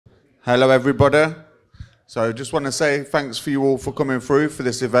Hello everybody. So I just want to say thanks for you all for coming through for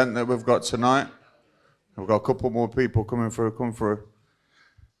this event that we've got tonight. We've got a couple more people come through.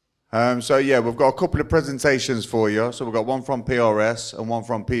 So yeah, we've got a couple of presentations for you. So we've got one from PRS and one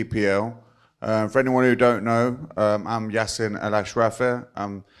from PPL. For anyone who don't know, I'm Yasin El Ashrafi.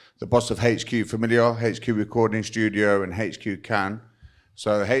 I'm the boss of HQ Familiar, HQ Recording Studio and HQ Can.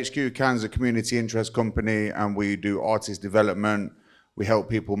 So HQ Can is a community interest company and we do artist development. We help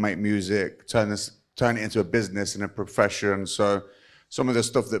people make music, turn it into a business and a profession. So some of the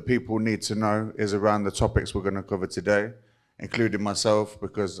stuff that people need to know is around the topics we're going to cover today, including myself,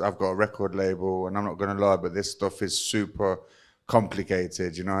 because I've got a record label and I'm not going to lie, but this stuff is super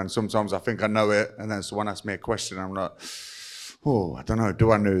complicated, you know, and sometimes I think I know it and then someone asks me a question and I'm like, oh, I don't know,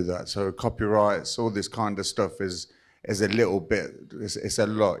 do I know that? So copyrights, all this kind of stuff is a little bit, it's a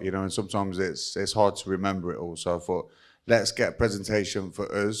lot, you know, and sometimes it's hard to remember it all. So I thought, let's get a presentation for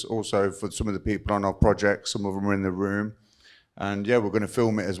us, also for some of the people on our project. Some of them are in the room. And yeah, we're going to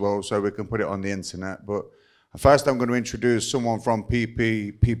film it as well so we can put it on the internet. But first I'm going to introduce someone from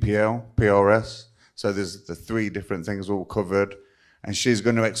PPL PRS. So there's the three different things all covered. And she's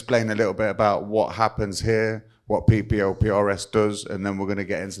going to explain a little bit about what happens here, what PPL PRS does, and then we're going to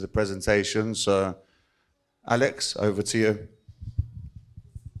get into the presentation. So Alex, over to you.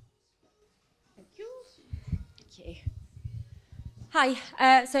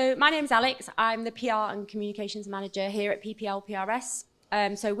 Hi, so my name's Alex. I'm the PR and Communications Manager here at PPL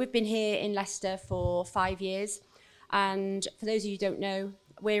PRS. So we've been here in Leicester for 5 years. And for those of you who don't know,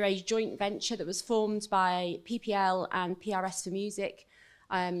 we're a joint venture that was formed by PPL and PRS for Music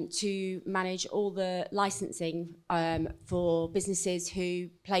to manage all the licensing for businesses who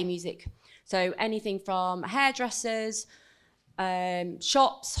play music. So anything from hairdressers,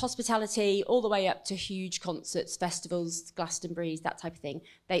 shops, hospitality, all the way up to huge concerts, festivals, Glastonbury's, that type of thing.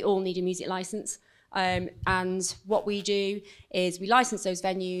 They all need a music license. And what we do is we license those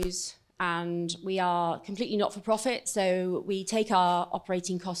venues and we are completely not for profit. So we take our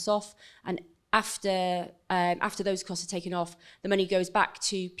operating costs off and after those costs are taken off, the money goes back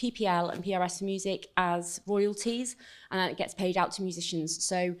to PPL and PRS for Music as royalties and then it gets paid out to musicians.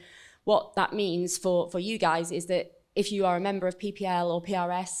 So what that means for you guys is that if you are a member of PPL or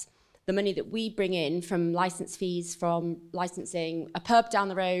PRS, the money that we bring in from license fees, from licensing a pub down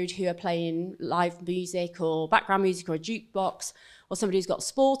the road who are playing live music or background music or a jukebox, or somebody who's got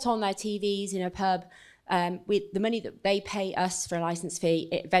sport on their TVs in a pub, with the money that they pay us for a license fee,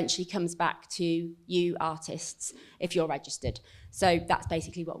 it eventually comes back to you artists if you're registered. So that's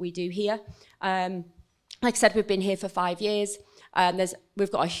basically what we do here. Like I said, we've been here for 5 years.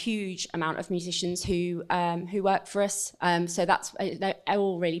 We've got a huge amount of musicians who work for us. So they're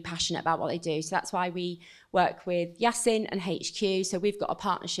all really passionate about what they do. So that's why we work with Yasin and HQ. So we've got a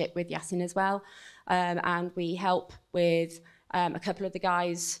partnership with Yasin as well. And we help with a couple of the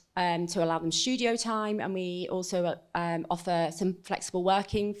guys to allow them studio time. And we also offer some flexible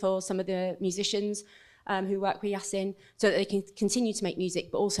working for some of the musicians who work with Yasin so that they can continue to make music,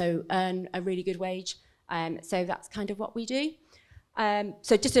 but also earn a really good wage. So that's kind of what we do.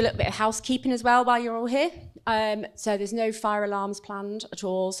 So just a little bit of housekeeping as well while you're all here. So there's no fire alarms planned at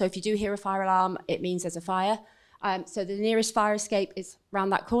all. So if you do hear a fire alarm, it means there's a fire. So the nearest fire escape is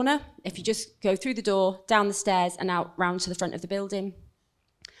round that corner. If you just go through the door, down the stairs and out round to the front of the building.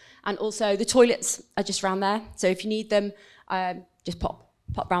 And also the toilets are just round there. So if you need them, just pop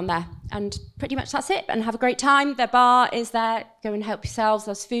round there. And pretty much that's it. And have a great time. Their bar is there. Go and help yourselves.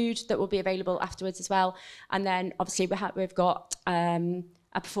 There's food that will be available afterwards as well. And then obviously we've got a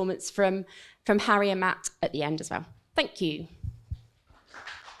performance from Harry and Matt at the end as well. Thank you.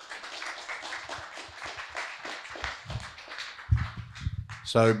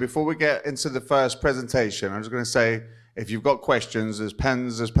 So before we get into the first presentation, I'm just going to say, if you've got questions, there's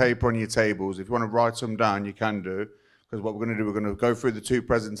pens, there's paper on your tables. If you want to write them down, you can do. Because what we're going to do, we're going to go through the two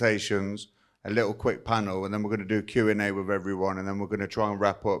presentations, a little quick panel, and then we're going to do Q&A with everyone, and then we're going to try and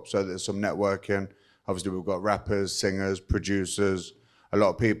wrap up so there's some networking. Obviously, we've got rappers, singers, producers, a lot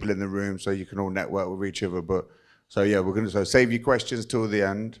of people in the room, so you can all network with each other. But so yeah, we're going to save your questions till the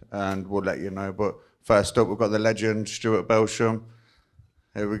end, and we'll let you know. But first up, we've got the legend, Stuart Belsham.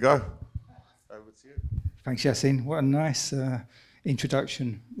 Here we go. Over to you. Thanks, Yasin. What a nice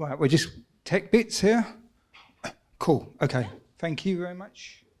introduction. Right, we're just tech bits here. Cool. Okay. Thank you very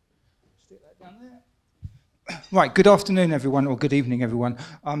much. Stick that down there. Right. Good afternoon, everyone, or good evening, everyone.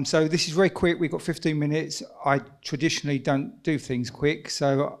 So this is very quick. We've got 15 minutes. I traditionally don't do things quick,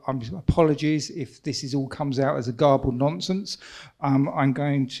 so apologies if this all comes out as a garbled nonsense. I'm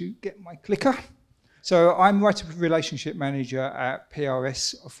going to get my clicker. So I'm Writer Relationship Manager at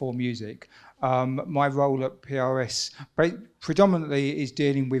PRS for Music. My role at PRS predominantly is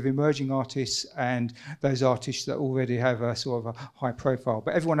dealing with emerging artists and those artists that already have a sort of a high profile.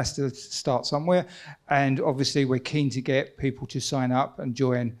 But everyone has to start somewhere, and obviously we're keen to get people to sign up and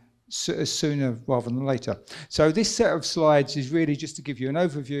join sooner rather than later. So this set of slides is really just to give you an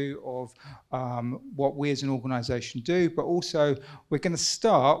overview of what we as an organisation do, but also we're going to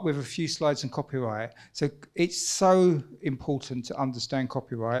start with a few slides on copyright. So it's so important to understand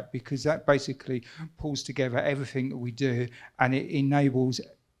copyright because that basically pulls together everything that we do, and it enables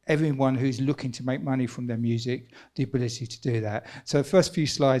everyone who's looking to make money from their music the ability to do that. So the first few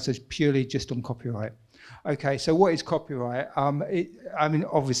slides are purely just on copyright. Okay, so what is copyright? I mean,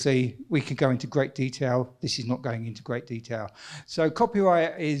 obviously, we could go into great detail. This is not going into great detail. So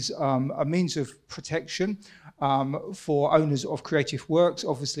copyright is a means of protection for owners of creative works.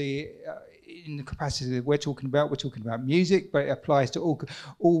 Obviously, in the capacity that we're talking about music, but it applies to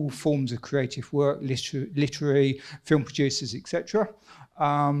all forms of creative work, literary, film producers, etc.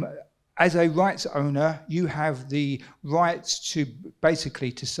 As a rights owner, you have the rights to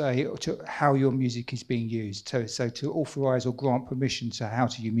basically to say to how your music is being used, so to authorise or grant permission to how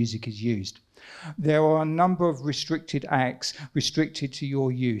your music is used. There are a number of restricted acts restricted to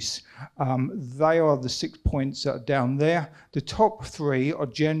your use. They are the 6 points that are down there. The top 3 are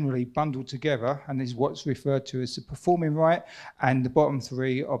generally bundled together and is what's referred to as the performing right, and the bottom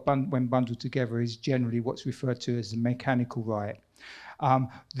 3 are when bundled together is generally what's referred to as the mechanical right.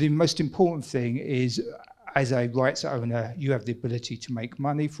 The most important thing is, as a rights owner, you have the ability to make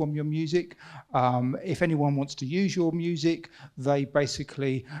money from your music. If anyone wants to use your music, they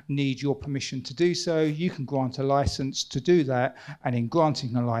basically need your permission to do so. You can grant a license to do that, and in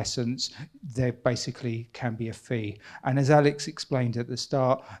granting a license, there basically can be a fee. And as Alex explained at the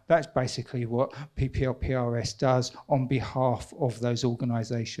start, that's basically what PPL PRS does on behalf of those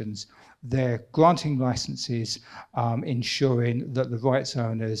organisations. They're granting licenses, ensuring that the rights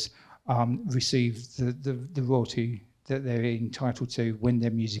owners receive the royalty that they're entitled to when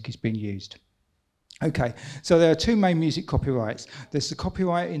their music is being used. Okay, so there are 2 main music copyrights. There's the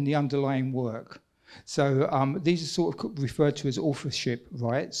copyright in the underlying work. So these are sort of referred to as authorship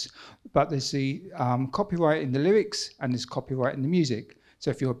rights, but there's the copyright in the lyrics and there's copyright in the music. So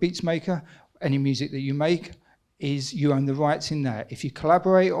if you're a beats maker, any music that you make, you own the rights in that. If you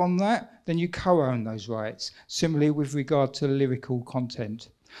collaborate on that, then you co-own those rights. Similarly with regard to lyrical content.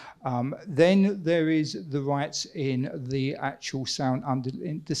 Then there is the rights in the actual sound,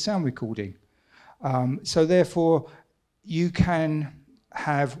 in the sound recording. So therefore, you can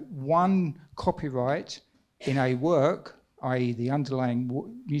have one copyright in a work, i.e. the underlying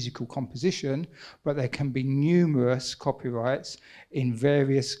musical composition, but there can be numerous copyrights in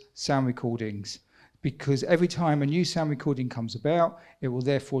various sound recordings, because every time a new sound recording comes about, it will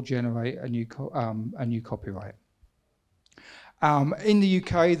therefore generate a new copyright. In the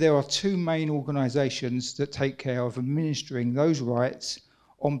UK, there are 2 main organisations that take care of administering those rights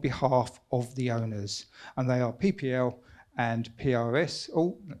on behalf of the owners, and they are PPL and PRS.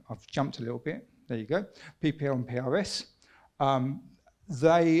 Oh, I've jumped a little bit. There you go. PPL and PRS.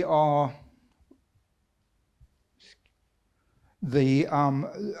 They are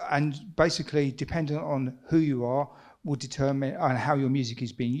and basically dependent on who you are will determine, and how your music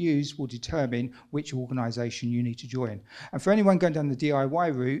is being used will determine which organisation you need to join. And for anyone going down the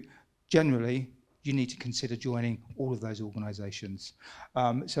DIY route, generally you need to consider joining all of those organisations.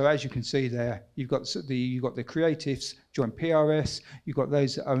 So as you can see there, you've got the creatives join PRS, you've got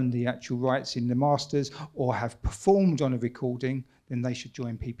those that own the actual rights in the masters or have performed on a recording, then they should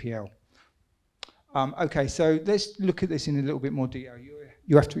join PPL. Okay, so let's look at this in a little bit more detail.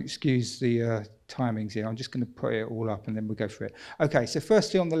 You have to excuse the timings here. I'm just going to put it all up and then we'll go for it. Okay, so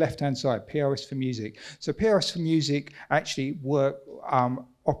firstly on the left-hand side, PRS for Music. So PRS for Music actually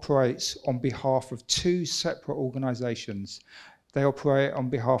operates on behalf of 2 separate organisations. They operate on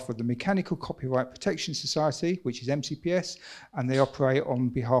behalf of the Mechanical Copyright Protection Society, which is MCPS, and they operate on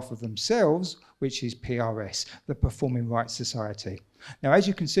behalf of themselves, which is PRS, the Performing Rights Society. Now, as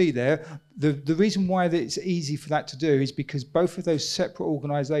you can see there, the reason why it's easy for that to do is because both of those separate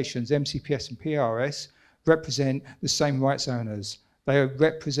organisations, MCPS and PRS, represent the same rights owners. They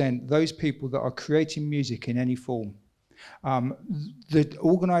represent those people that are creating music in any form. But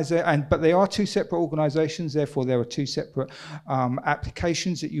they are 2 separate organisations, therefore there are 2 separate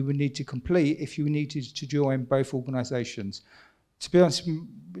applications that you would need to complete if you needed to join both organisations. To be honest,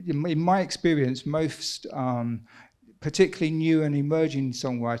 in my experience, most particularly new and emerging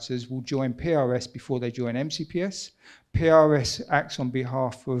songwriters will join PRS before they join MCPS. PRS acts on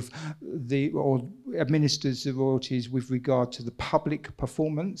behalf of or administers the royalties with regard to the public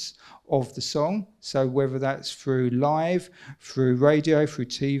performance of the song. So whether that's through live, through radio, through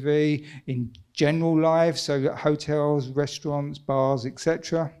TV, in general live, so at hotels, restaurants, bars,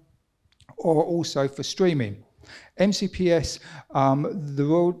 etc., or also for streaming. MCPS,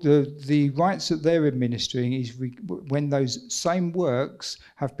 the rights that they're administering is when those same works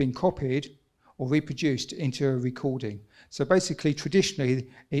have been copied or reproduced into a recording. So basically,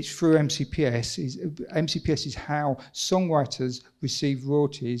 traditionally, it's through MCPS. MCPS is how songwriters receive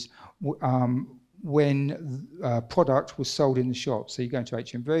royalties when a product was sold in the shop. So you go into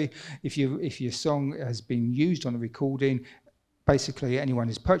HMV, if your song has been used on a recording, basically anyone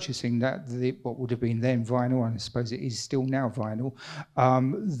who's purchasing that, what would have been then vinyl, and I suppose it is still now vinyl,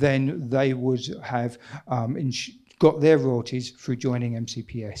 then they would have got their royalties through joining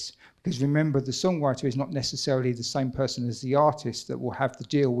MCPS. Because remember, the songwriter is not necessarily the same person as the artist that will have the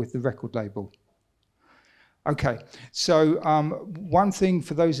deal with the record label. Okay, so one thing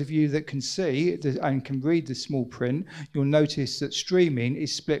for those of you that can see and can read the small print, you'll notice that streaming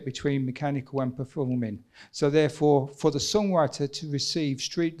is split between mechanical and performing. So therefore, for the songwriter to receive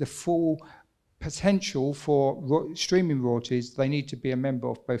the full potential for streaming royalties, they need to be a member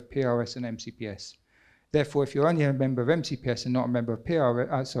of both PRS and MCPS. Therefore, if you're only a member of MCPS and not a member of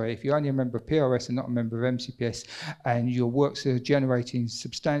PRS, if you're only a member of PRS and not a member of MCPS, and your works are generating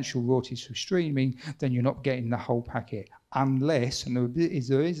substantial royalties for streaming, then you're not getting the whole packet. Unless, and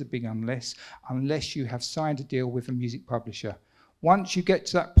there is a big unless you have signed a deal with a music publisher. Once you get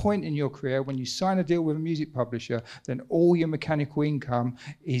to that point in your career, when you sign a deal with a music publisher, then all your mechanical income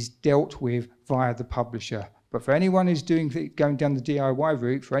is dealt with via the publisher. But for anyone who's going down the DIY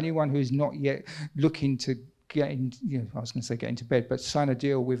route, for anyone who's not yet looking to get into bed, but sign a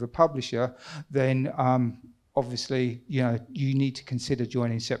deal with a publisher, then obviously, you need to consider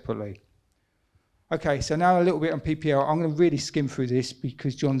joining separately. Okay, so now a little bit on PPL. I'm going to really skim through this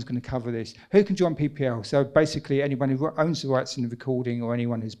because John's going to cover this. Who can join PPL? So basically anyone who owns the rights in the recording or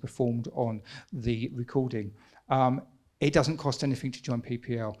anyone who's performed on the recording. It doesn't cost anything to join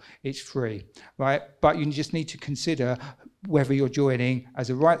PPL. It's free, right? But you just need to consider whether you're joining as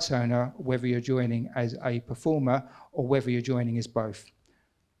a rights owner, whether you're joining as a performer, or whether you're joining as both.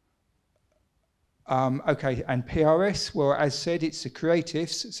 Okay, and PRS, well, as said, it's the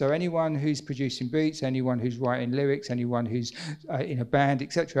creatives. So anyone who's producing beats, anyone who's writing lyrics, anyone who's in a band,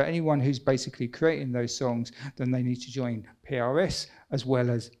 etc., anyone who's basically creating those songs, then they need to join PRS as well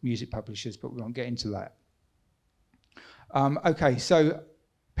as music publishers, but we won't get into that. Okay, so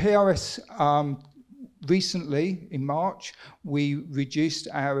PRS, recently in March, we reduced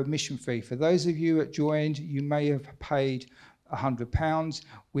our admission fee. For those of you that joined, you may have paid £100.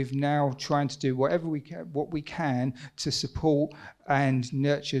 We've now trying to do what we can to support and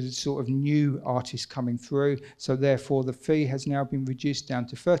nurture the sort of new artists coming through. So therefore, the fee has now been reduced down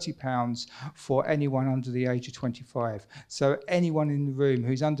to £30 for anyone under the age of 25. So anyone in the room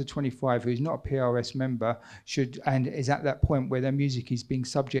who's under 25, who's not a PRS member, and is at that point where their music is being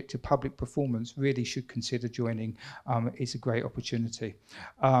subject to public performance, really should consider joining. It's a great opportunity.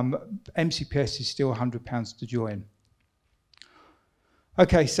 MCPS is still £100 to join.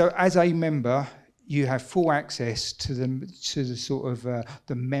 Okay, so as a member, you have full access to the sort of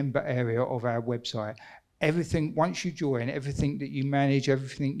the member area of our website. Everything, once you join, everything that you manage,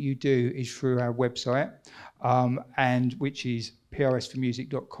 everything you do is through our website, and which is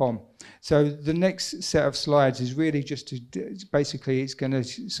prsformusic.com. So the next set of slides is really just to, basically it's going to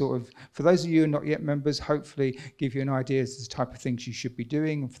sort of, for those of you who are not yet members, hopefully give you an idea as to the type of things you should be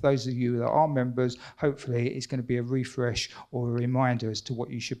doing. And for those of you that are members, hopefully it's going to be a refresh or a reminder as to what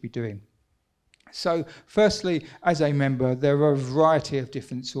you should be doing. So firstly, as a member, there are a variety of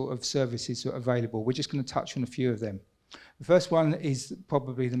different sort of services that are available. We're just going to touch on a few of them. The first one is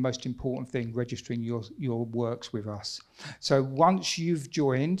probably the most important thing, registering your works with us. So once you've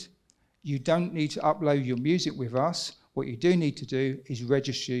joined, you don't need to upload your music with us. What you do need to do is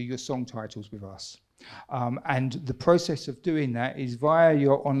register your song titles with us. And the process of doing that is via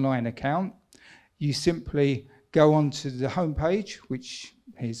your online account. You simply go onto the homepage, which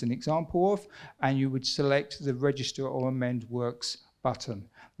here's an example of, and you would select the Register or Amend Works button.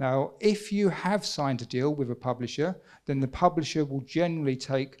 Now, if you have signed a deal with a publisher, then the publisher will generally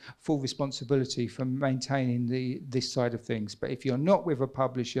take full responsibility for maintaining this side of things. But if you're not with a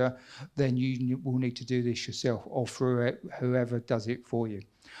publisher, then you will need to do this yourself or through whoever does it for you.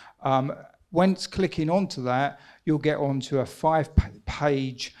 Once clicking onto that, you'll get onto a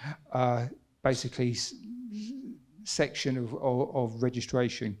 5-page, basically section of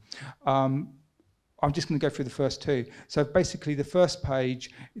registration. I'm just going to go through the first two. So basically the first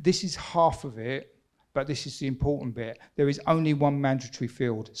page, this is half of it, but this is the important bit. There is only one mandatory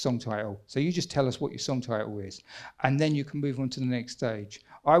field, song title. So you just tell us what your song title is, and then you can move on to the next stage.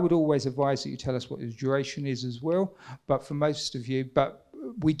 I would always advise that you tell us what the duration is as well, but for most of you, but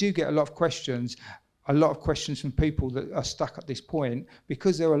we do get a lot of questions from people that are stuck at this point.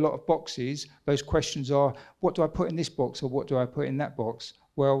 Because there are a lot of boxes, those questions are, what do I put in this box or what do I put in that box?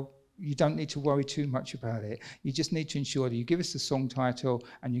 Well, you don't need to worry too much about it. You just need to ensure that you give us the song title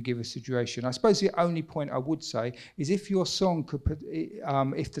and you give us the duration. I suppose the only point I would say is if your song could,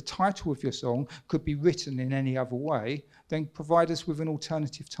 if the title of your song could be written in any other way, then provide us with an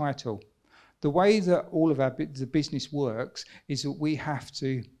alternative title. The way that all of the business works is that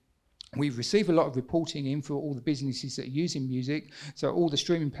we receive a lot of reporting in for all the businesses that are using music. So all the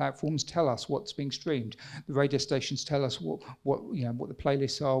streaming platforms tell us what's being streamed. The radio stations tell us what the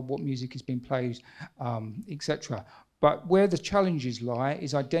playlists are, what music is being played, etc. But where the challenges lie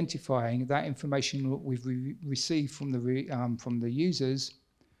is identifying that information that we've received from the users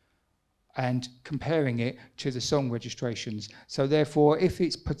and comparing it to the song registrations. So therefore, if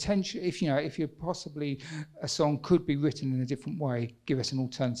it's potential, if you're possibly a song could be written in a different way, give us an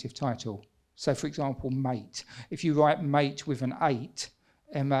alternative title. So for example, mate. If you write mate with an 8,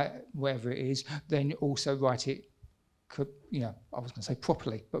 whatever it is, then also write it, I was going to say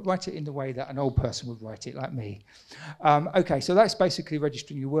properly, but write it in the way that an old person would write it, like me. Okay, so that's basically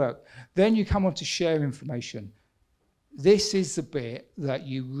registering your work. Then you come on to share information. This is the bit that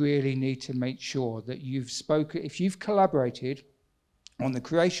you really need to make sure that you've spoken. If you've collaborated on the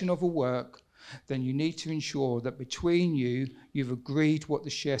creation of a work, then you need to ensure that between you've agreed what the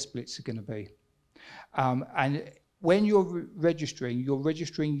share splits are going to be. And when you're registering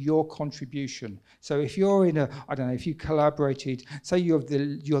your contribution. So if you're in if you collaborated, say you're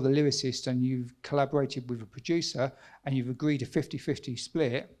the lyricist and you've collaborated with a producer and you've agreed a 50-50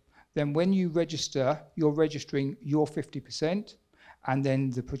 split, then when you register, you're registering your 50%, and then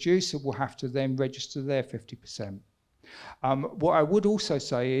the producer will have to then register their 50%. What I would also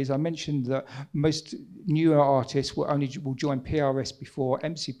say is, I mentioned that most newer artists will join PRS before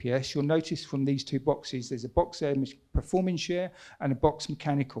MCPS. You'll notice from these two boxes, there's a box there, performing share, and a box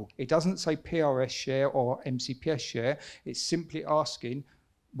mechanical. It doesn't say PRS share or MCPS share. It's simply asking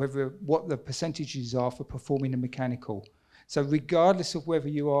what the percentages are for performing and mechanical. So regardless of whether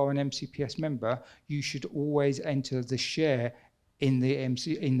you are an MCPS member, you should always enter the share in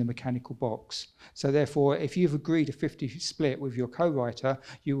the mechanical box. So therefore, if you've agreed a 50 split with your co-writer,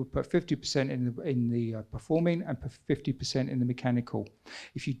 you will put 50% in the performing and 50% in the mechanical.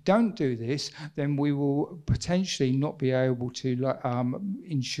 If you don't do this, then we will potentially not be able to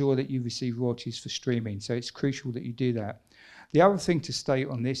ensure that you receive royalties for streaming. So it's crucial that you do that. The other thing to state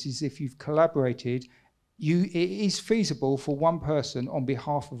on this is if you've collaborated, it is feasible for one person on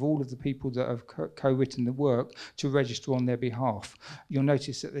behalf of all of the people that have co-written the work to register on their behalf. You'll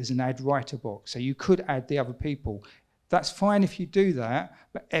notice that there's an add writer box, so you could add the other people. That's fine if you do that,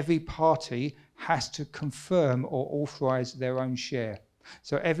 but every party has to confirm or authorize their own share.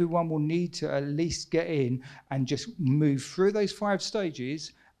 So everyone will need to at least get in and just move through those 5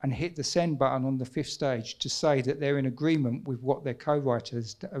 stages and hit the send button on the 5th stage to say that they're in agreement with what their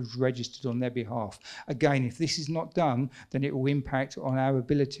co-writers have registered on their behalf. Again, if this is not done, then it will impact on our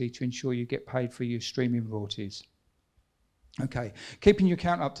ability to ensure you get paid for your streaming royalties. Okay, keeping your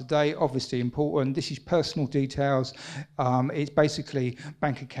account up to date, obviously important. This is personal details. It's basically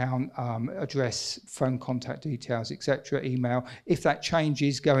bank account, address, phone contact details, etc., email. If that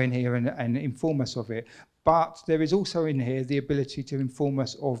changes, go in here and inform us of it. But there is also in here the ability to inform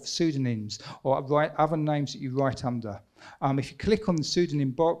us of pseudonyms or other names that you write under. If you click on the pseudonym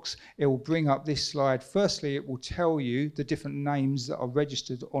box, it will bring up this slide. Firstly, it will tell you the different names that are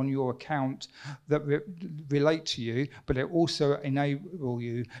registered on your account that relate to you, but it also enable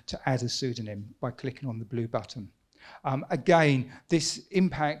you to add a pseudonym by clicking on the blue button. Again, this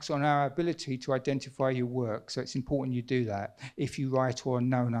impacts on our ability to identify your work, so it's important you do that if you write or are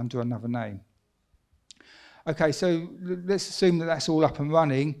known under another name. Okay, so let's assume that that's all up and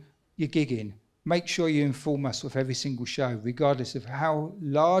running. You're gigging. Make sure you inform us of every single show, regardless of how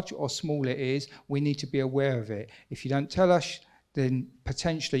large or small it is. We need to be aware of it. If you don't tell us, then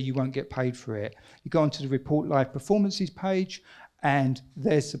potentially you won't get paid for it. You go onto the Report Live Performances page, and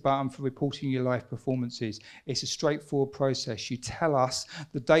there's the button for reporting your live performances. It's a straightforward process. You tell us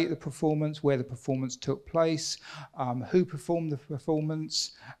the date of the performance, where the performance took place, who performed the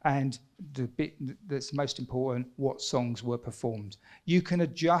performance, and the bit that's most important, what songs were performed. You can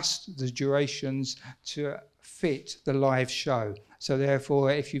adjust the durations to fit the live show. So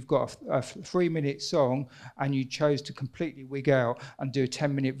therefore, if you've got a 3-minute song and you chose to completely wig out and do a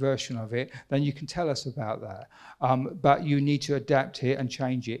 10-minute version of it, then you can tell us about that. But you need to adapt it and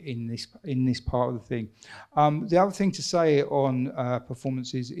change it in this part of the thing. The other thing to say on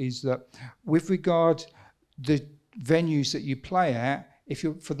performances is that with regard the venues that you play at,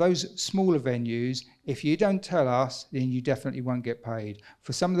 for those smaller venues, if you don't tell us, then you definitely won't get paid.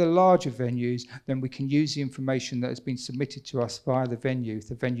 For some of the larger venues, then we can use the information that has been submitted to us via the venue, if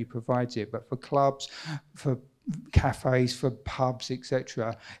the venue provides it. But for clubs, for cafes, for pubs,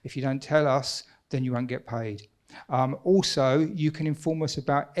 etc., if you don't tell us, then you won't get paid. Also, you can inform us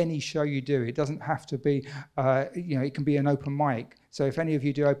about any show you do. It doesn't have to be, it can be an open mic. So if any of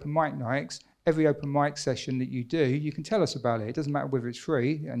you do open mic nights, every open mic session that you do, you can tell us about it. It doesn't matter whether it's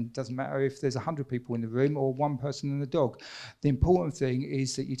free, and it doesn't matter if there's 100 people in the room or one person and a dog. The important thing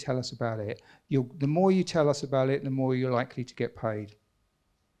is that you tell us about it. The more you tell us about it, the more you're likely to get paid.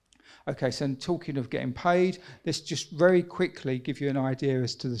 Okay, so talking of getting paid, let's just very quickly give you an idea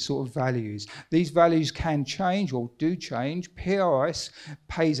as to the sort of values. These values can change or do change. PRS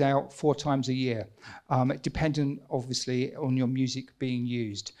pays out 4 times a year, dependent obviously on your music being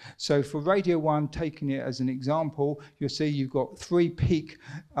used. So for Radio 1, taking it as an example, you'll see you've got 3 peak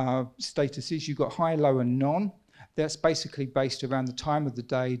statuses. You've got high, low and non. That's basically based around the time of the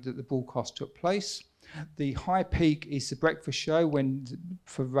day that the broadcast took place. The high peak is the breakfast show,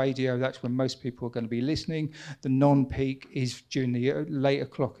 for radio, that's when most people are going to be listening. The non-peak is during the late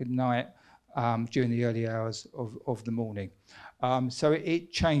o'clock at night, during the early hours of the morning. So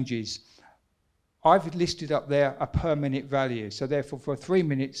it changes. I've listed up there a per minute value. So therefore, for a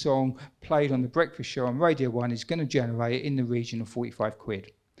 3-minute song played on the breakfast show on Radio 1, is going to generate in the region of 45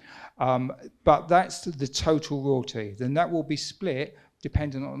 quid. But that's the total royalty. Then that will be split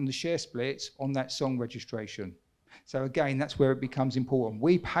dependent on the share splits on that song registration. So again, that's where it becomes important.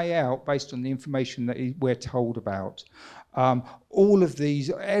 We pay out based on the information that we're told about. All of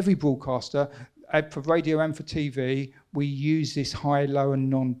these, every broadcaster, for radio and for TV, we use this high, low and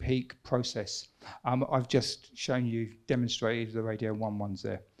non-peak process. I've just shown you, demonstrated the Radio 1 ones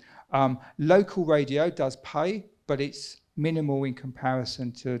there. Local radio does pay, but it's minimal in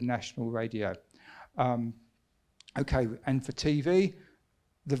comparison to national radio. Okay, and for TV,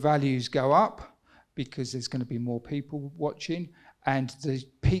 the values go up because there's going to be more people watching, and the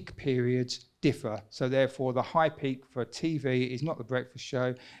peak periods differ. So therefore, the high peak for TV is not the breakfast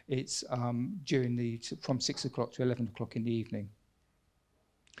show, it's from 6 o'clock to 11 o'clock in the evening.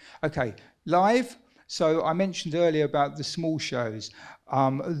 Okay, live. So I mentioned earlier about the small shows.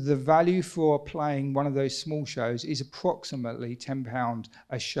 The value for playing one of those small shows is approximately £10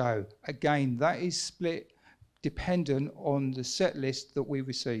 a show. Again, that is split dependent on the set list that we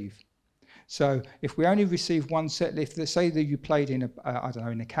receive. So if we only receive one set list, let's say that you played in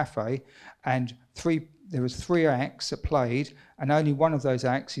in a cafe, and there was 3 acts that played, and only one of those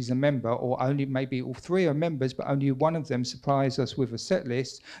acts is a member, or only maybe all 3 are members, but only one of them supplies us with a set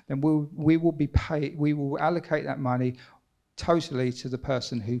list, then we will allocate that money totally to the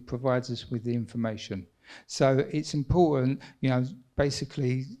person who provides us with the information. So it's important,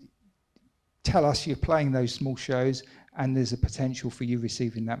 basically tell us you're playing those small shows and there's a potential for you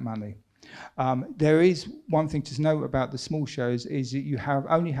receiving that money. There is one thing to note about the small shows is that you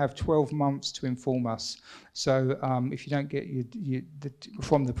only have 12 months to inform us. So if you don't get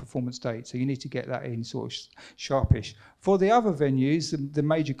from the performance date, so you need to get that in sort of sharpish. For the other venues, the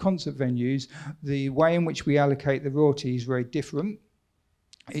major concert venues, the way in which we allocate the royalty is very different.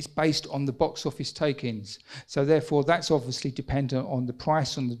 It's based on the box office take-ins. So therefore, that's obviously dependent on the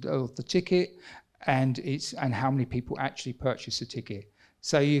price of the ticket and how many people actually purchase a ticket.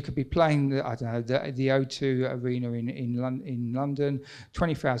 So you could be playing the O2 Arena in London,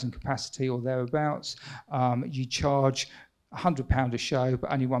 20,000 capacity or thereabouts. You charge £100 a show,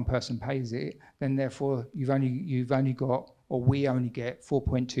 but only one person pays it. Then therefore, you've only got, or we only get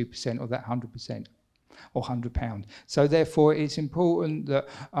 4.2% of that 100%. Or £100. So therefore, it's important that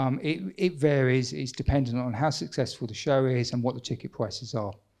it varies. It's dependent on how successful the show is and what the ticket prices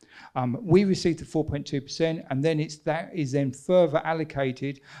are. We received the 4.2%, and then that is then further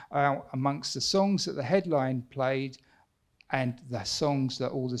allocated amongst the songs that the headline played and the songs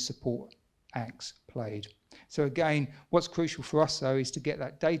that all the support acts played. So again, what's crucial for us though is to get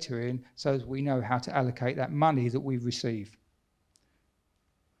that data in so that we know how to allocate that money that we receive.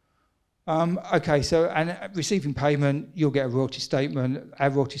 Okay, so receiving payment, you'll get a royalty statement. Our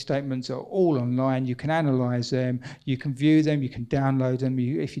royalty statements are all online. You can analyse them, you can view them, you can download them.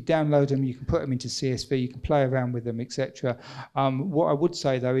 If you download them, you can put them into CSV, you can play around with them, etc. What I would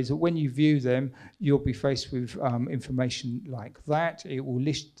say though is that when you view them, you'll be faced with information like that. It will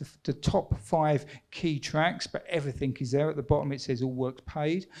list the top 5 key tracks, but everything is there. At the bottom it says all work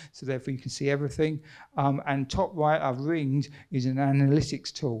paid, so therefore you can see everything. And top right, I've ringed, is an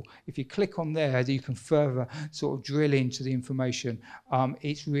analytics tool. If you click on there, you can further sort of drill into the information.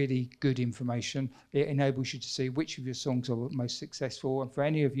 It's really good information. It enables you to see which of your songs are most successful, and for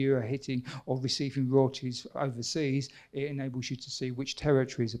any of you who are hitting or receiving royalties overseas, it enables you to see which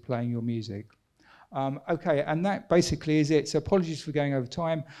territories are playing your music. Okay, and that basically is it. So apologies for going over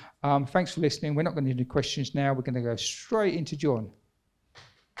time. Thanks for listening. We're not going to do any questions now. We're going to go straight into John.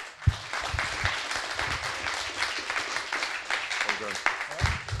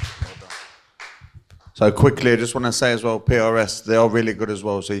 So quickly, I just want to say as well, PRS, they are really good as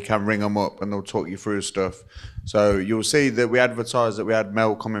well, so you can ring them up and they'll talk you through stuff. So you'll see that we advertised that we had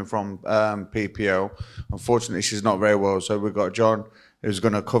Mel coming from PPL. Unfortunately, she's not very well, so we've got John who's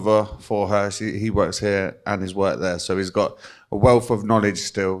going to cover for her. He works here and he's worked there, so he's got a wealth of knowledge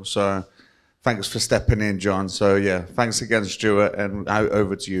still. So thanks for stepping in, John. So yeah, thanks again, Stuart, and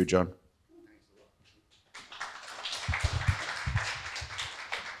over to you, John.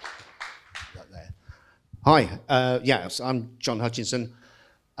 Hi, yes, I'm John Hutchinson.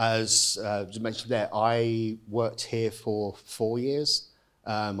 As mentioned there, I worked here for 4 years.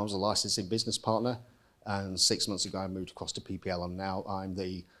 I was a licensing business partner, and 6 months ago I moved across to PPL, and now I'm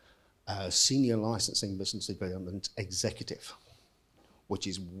the Senior Licensing Business Development Executive, which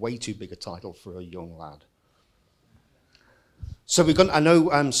is way too big a title for a young lad. So I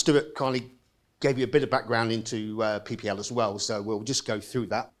know Stuart kindly gave you a bit of background into PPL as well, so we'll just go through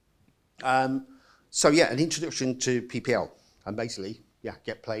that. So yeah, an introduction to PPL, and basically, yeah,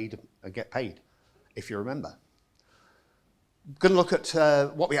 get played and get paid, if you remember. Going to look at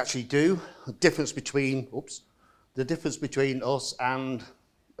what we actually do, the difference between us and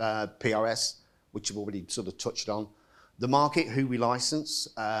PRS, which you've already sort of touched on, the market, who we license,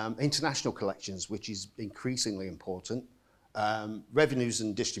 international collections, which is increasingly important, revenues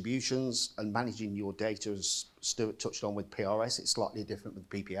and distributions, and managing your data, as Stuart touched on with PRS. It's slightly different with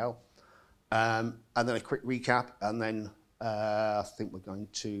PPL. And then a quick recap, and then I think we're going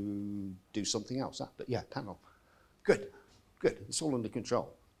to do something else. But yeah, panel. Good. It's all under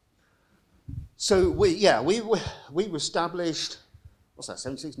control. So we were established, what's that,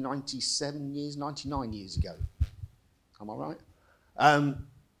 76, 97 years, 99 years ago. Am I right?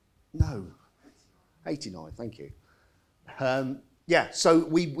 No, 89, thank you. Yeah, so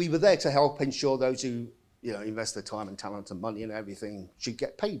we were there to help ensure those who invest their time and talent and money and everything should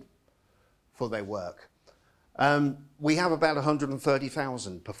get paid for their work. We have about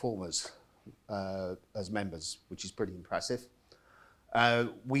 130,000 performers as members, which is pretty impressive.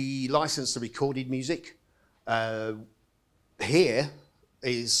 We license the recorded music. Here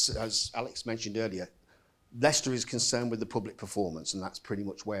is, as Alex mentioned earlier, Leicester is concerned with the public performance, and that's pretty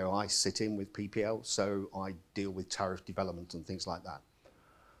much where I sit in with PPL, so I deal with tariff development and things like that.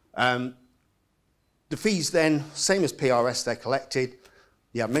 The fees then, same as PRS, they're collected.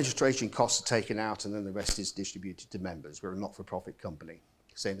 The administration costs are taken out, and then the rest is distributed to members. We're a not-for-profit company,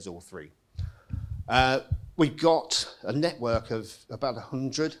 same as all three. We've got a network of about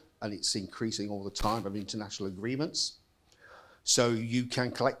 100, and it's increasing all the time, of international agreements. So you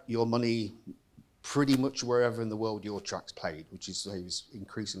can collect your money pretty much wherever in the world your track's played, which is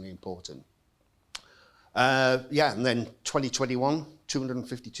increasingly important. Yeah, and then 2021,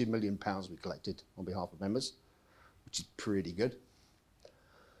 £252 million we collected on behalf of members, which is pretty good.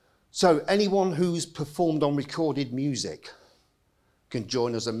 So anyone who's performed on recorded music can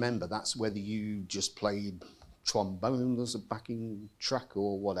join as a member. That's whether you just played trombone as a backing track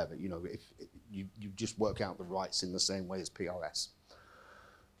or whatever. If you just work out the rights in the same way as PRS.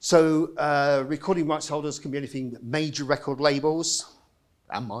 So recording rights holders can be anything, major record labels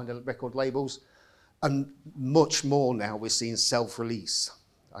and minor record labels, and much more now we're seeing self-release.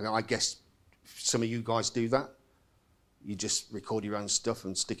 I guess some of you guys do that. You just record your own stuff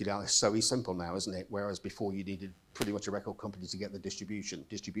and stick it out. It's so simple now, isn't it? Whereas before you needed pretty much a record company to get the distribution.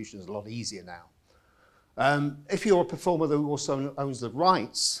 Distribution is a lot easier now. If you're a performer who also owns the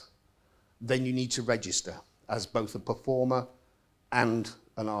rights, then you need to register as both a performer and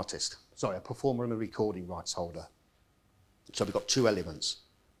an artist. Sorry, a performer and a recording rights holder. So we've got two elements,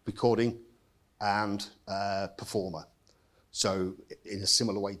 recording and performer. So in a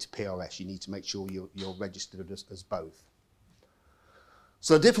similar way to PRS, you need to make sure you're registered as both.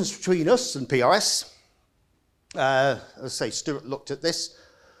 So the difference between us and PRS, as I say, Stuart looked at this.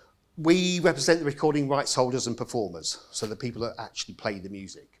 We represent the recording rights holders and performers, so the people that actually play the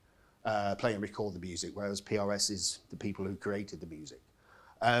music, play and record the music, whereas PRS is the people who created the music.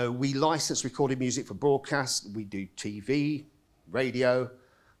 We license recorded music for broadcast. We do TV, radio,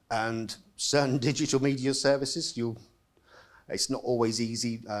 and certain digital media services. It's not always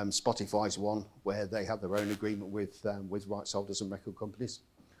easy. Spotify's one where they have their own agreement with rights holders and record companies.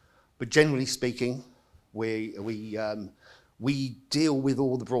 But generally speaking, we deal with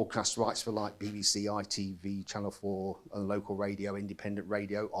all the broadcast rights for like BBC, ITV, Channel 4, and local radio, independent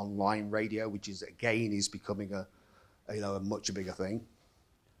radio, online radio, which is again is becoming a much bigger thing.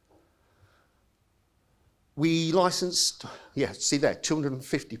 We licensed, see there,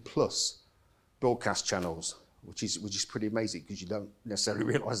 250 plus broadcast channels, which is pretty amazing because you don't necessarily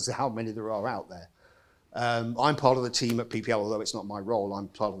realise how many there are out there. I'm part of the team at PPL, although it's not my role. I'm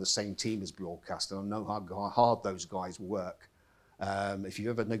part of the same team as broadcast, and I know how hard those guys work. If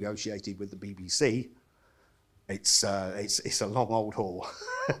you've ever negotiated with the BBC, it's a long old haul.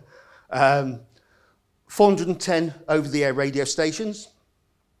 410 over-the-air radio stations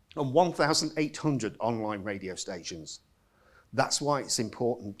and 1,800 online radio stations. That's why it's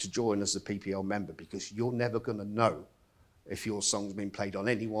important to join as a PPL member, because you're never going to know if your song's been played on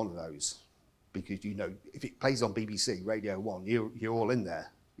any one of those. Because if it plays on BBC, Radio 1, you're all in there.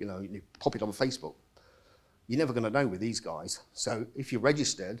 You pop it on Facebook. You're never going to know with these guys. So if you're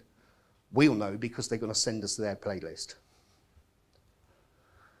registered, we'll know because they're going to send us their playlist.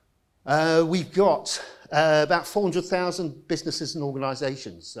 We've got about 400,000 businesses and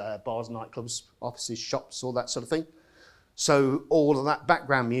organisations, bars, nightclubs, offices, shops, all that sort of thing. So all of that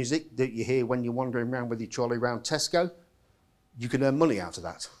background music that you hear when you're wandering around with your trolley around Tesco, you can earn money out of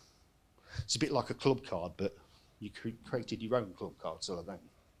that. It's a bit like a club card, but you created your own club card sort of thing.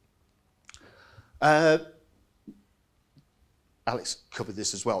 Alex covered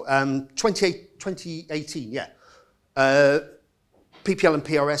this as well. 2018, yeah. PPL and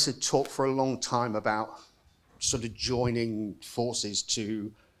PRS had talked for a long time about sort of joining forces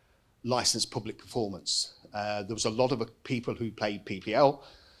to license public performance. There was a lot of people who played PPL,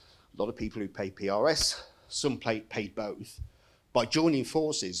 a lot of people who paid PRS, some paid both. By joining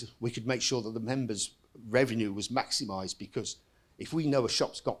forces, we could make sure that the members' revenue was maximised, because if we know a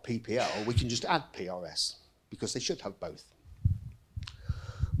shop's got PPL, we can just add PRS, because they should have both.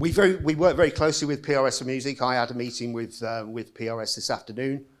 We work very closely with PRS for music. I had a meeting with PRS this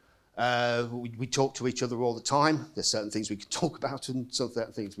afternoon. We talk to each other all the time. There's certain things we can talk about and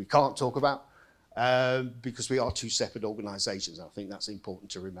certain things we can't talk about, because we are two separate organisations. I think that's important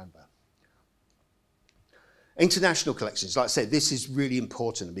to remember. International collections, like I said, this is really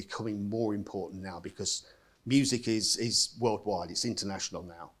important and becoming more important now, because music is worldwide, it's international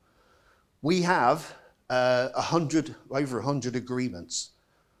now. We have over 100 agreements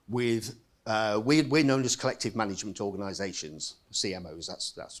with, we're known as collective management organisations,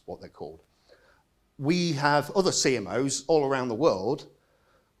 CMOs, that's what they're called. We have other CMOs all around the world.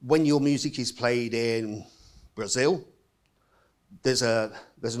 When your music is played in Brazil, there's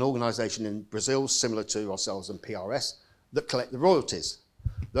an organisation in Brazil similar to ourselves and PRS that collect the royalties.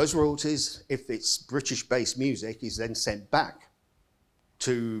 Those royalties, if it's British-based music, is then sent back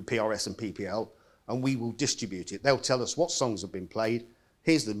to PRS and PPL, and we will distribute it. They'll tell us what songs have been played,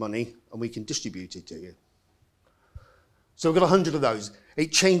 here's the money, and we can distribute it to you. So we've got 100 of those.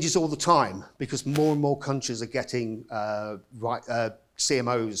 It changes all the time, because more and more countries are getting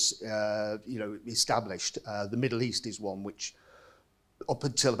CMOs established. The Middle East is one which, up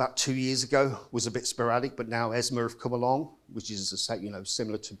until about 2 years ago, was a bit sporadic, but now ESMA have come along, which is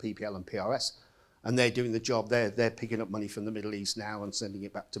similar to PPL and PRS, and they're doing the job. They're picking up money from the Middle East now and sending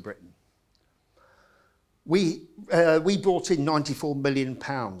it back to Britain. We brought in £94 million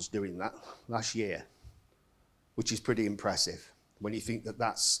doing that last year, which is pretty impressive when you think that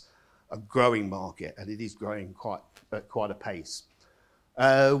that's a growing market, and it is growing at quite a pace.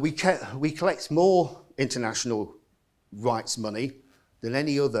 We collect more international rights money than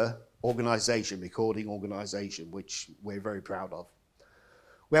any other recording organisation, which we're very proud of.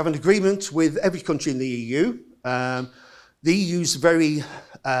 We have an agreement with every country in the EU. The EU is very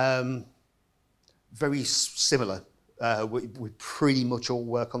similar. We pretty much all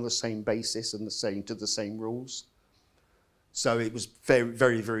work on the same basis and to the same rules. So it was very,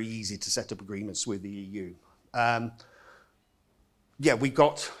 very, very easy to set up agreements with the EU.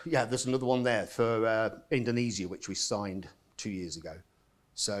 There's another one there for Indonesia, which we signed 2 years ago.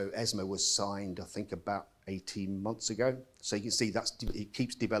 So ESMA was signed, I think, about 18 months ago. So you can see it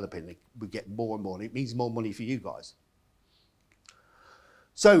keeps developing. We get more and more, and it means more money for you guys.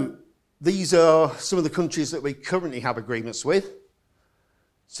 So these are some of the countries that we currently have agreements with.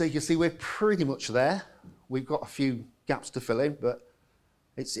 So you can see we're pretty much there. We've got a few gaps to fill in, but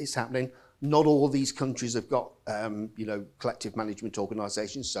it's happening. Not all of these countries have got, collective management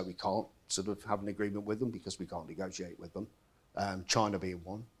organisations, so we can't sort of have an agreement with them because we can't negotiate with them. China being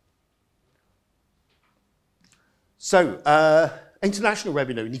one. So international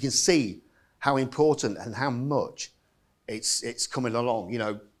revenue, and you can see how important and how much it's coming along. You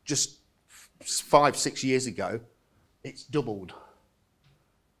know, just 5-6 years ago, it's doubled,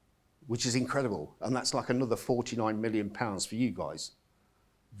 which is incredible. And that's like another £49 million for you guys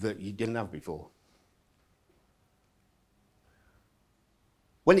that you didn't have before.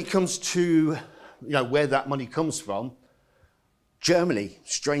 When it comes to where that money comes from, Germany,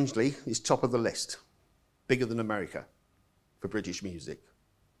 strangely, is top of the list, bigger than America for British music,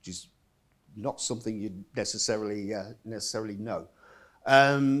 which is not something you'd necessarily know.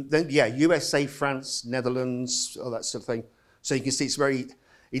 Then, USA, France, Netherlands, all that sort of thing. So you can see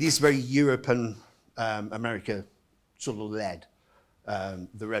it is very Europe and America sort of led,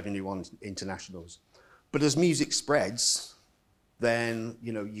 the revenue on internationals. But as music spreads, then,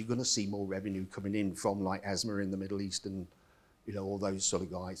 you're going to see more revenue coming in from like ASMA in the Middle East and, all those sort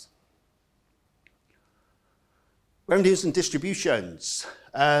of guys. Revenues and distributions.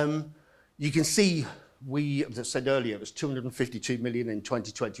 You can see as I said earlier, it was 252 million in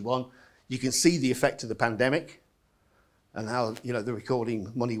 2021. You can see the effect of the pandemic and how, the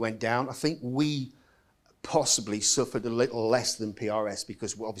recording money went down. I think we possibly suffered a little less than PRS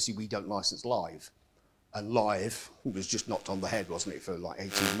because obviously we don't license live. And live was just knocked on the head, wasn't it, for like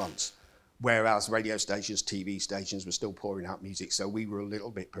 18 months. Whereas radio stations, TV stations were still pouring out music, so we were a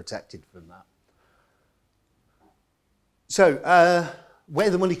little bit protected from that. So where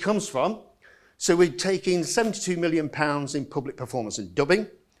the money comes from, so we're taking £72 million in public performance and dubbing.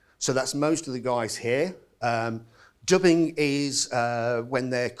 So that's most of the guys here. Dubbing is when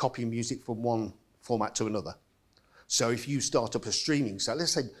they're copying music from one format to another. So if you start up a streaming, so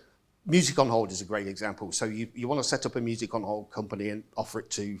let's say Music on Hold is a great example. So you want to set up a Music on Hold company and offer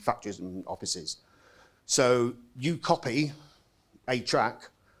it to factories and offices. So you copy a track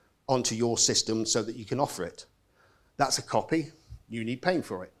onto your system so that you can offer it. That's a copy. You need paying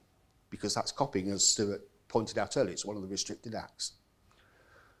for it because that's copying, as Stuart pointed out earlier. It's one of the restricted acts.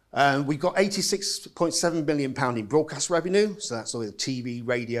 We've got £86.7 million in broadcast revenue. So that's all the TV,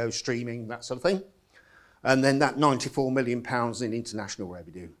 radio, streaming, that sort of thing. And then that £94 million in international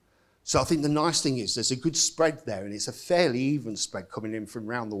revenue. So I think the nice thing is there's a good spread there, and it's a fairly even spread coming in from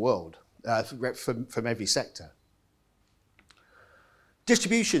around the world, from every sector.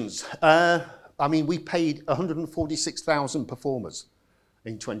 Distributions. We paid 146,000 performers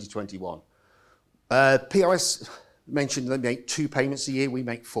in 2021. PRS mentioned they make 2 payments a year, we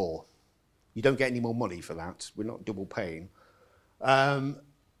make 4. You don't get any more money for that. We're not double paying.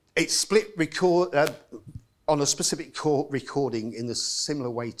 It's split on a specific recording in a similar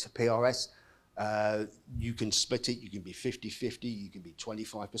way to PRS. You can split it, you can be 50-50, you can be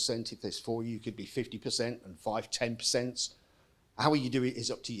 25%. If there's 4, you could be 50% and 5, 10%. How you do it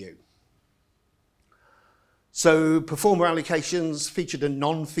is up to you. So performer allocations, featured and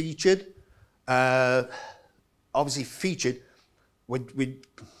non-featured. Obviously featured, we'd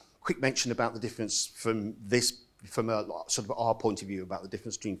quick mention about the difference from a sort of our point of view about the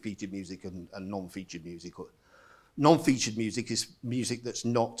difference between featured music and non-featured music. Non-featured music is music that's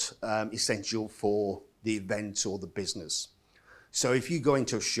not essential for the event or the business. So if you go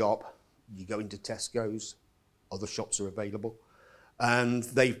into a shop, you go into Tesco's, other shops are available, and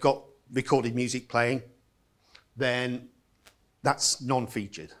they've got recorded music playing, then that's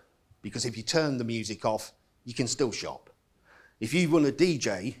non-featured. Because if you turn the music off, you can still shop. If you run a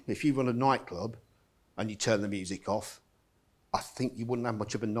DJ, if you run a nightclub, and you turn the music off, I think you wouldn't have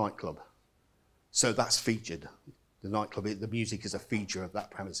much of a nightclub. So that's featured. The nightclub, the music is a feature of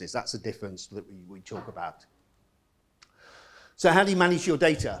that premises. That's the difference that we talk about. So how do you manage your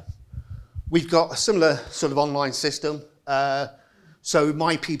data? We've got a similar sort of online system. So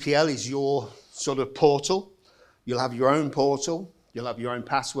my PPL is your sort of portal. You'll have your own portal. You'll have your own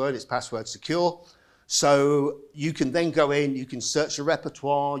password. It's password secure. So you can then go in, you can search the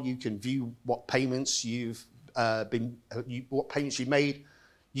repertoire, you can view what payments you've made.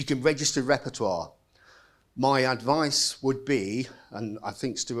 You can register repertoire. My advice would be, and I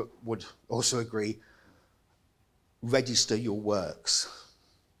think Stuart would also agree, register your works,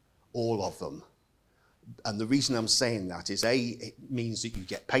 all of them. And the reason I'm saying that is A, it means that you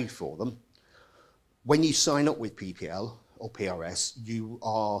get paid for them. When you sign up with PPL or PRS, you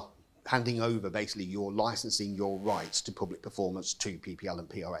are handing over basically your licensing, your rights to public performance to PPL and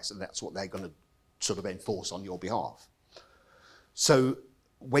PRS, and that's what they're going to sort of enforce on your behalf. So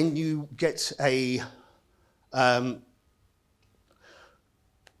when you get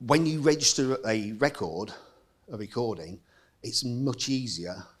when you register a recording, it's much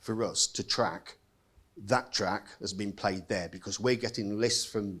easier for us to track that track has been played there, because we're getting lists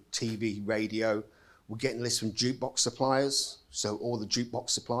from TV, radio, we're getting lists from jukebox suppliers. So all the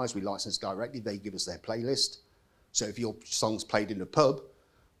jukebox suppliers we license directly, they give us their playlist. So if your song's played in a pub,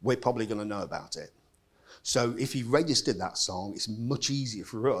 we're probably going to know about it. So if you've registered that song, it's much easier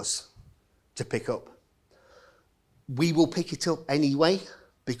for us to pick up. We will pick it up anyway,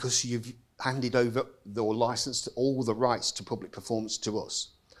 because you've handed over or licensed all the rights to public performance to us.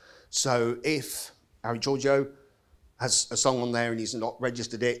 So if Harry Giorgio has a song on there and he's not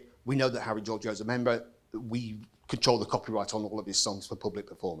registered it, we know that Harry Giorgio is a member. We control the copyright on all of his songs for public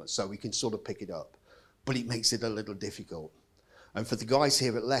performance, so we can sort of pick it up. But it makes it a little difficult. And for the guys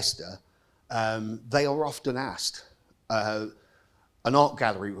here at Leicester, they are often asked, an art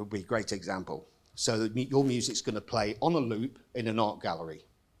gallery would be a great example. So your music's going to play on a loop in an art gallery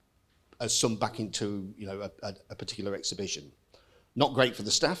as sung back into, you know, a particular exhibition. Not great for the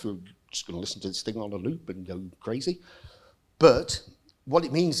staff who are just going to listen to this thing on a loop and go crazy. But what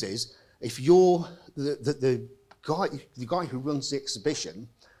it means is, if you're the guy who runs the exhibition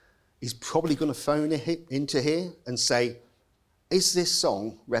is probably going to phone into here and say, is this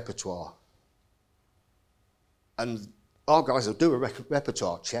song repertoire? And our guys will do a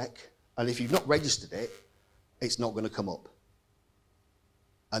repertoire check, and if you've not registered it, it's not going to come up.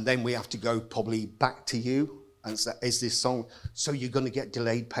 And then we have to go probably back to you and say, is this song? So you're going to get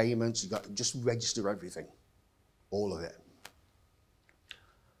delayed payments. You've got to just register everything, all of it.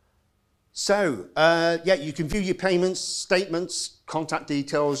 So, yeah, you can view your payments, statements, contact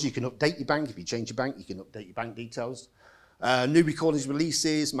details. You can update your bank. If you change your bank, you can update your bank details. New recordings,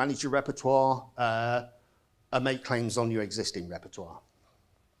 releases, manage your repertoire, and make claims on your existing repertoire.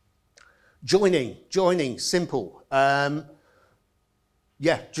 Joining, simple.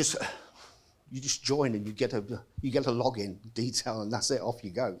 Yeah, you just join and you get a login detail, and that's it. Off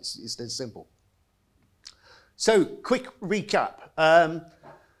you go. It's that simple. So, quick recap.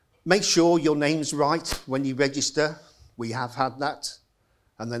 Make sure your name's right when you register. We have had that.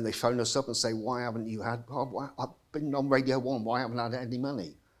 And then they phone us up and say, why haven't you had, I've been on Radio 1, why haven't I had any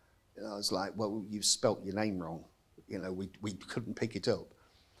money? You know, it's like, well, you've spelt your name wrong. You know, we couldn't pick it up.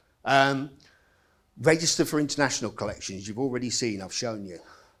 Register for international collections. You've already seen, I've shown you.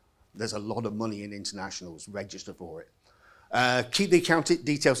 There's a lot of money in internationals. Register for it. Keep the account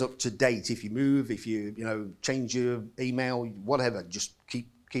details up to date. If you move, if you change your email, whatever, just keep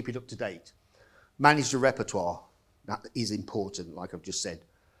it up to date. Manage the repertoire. That is important, like I've just said.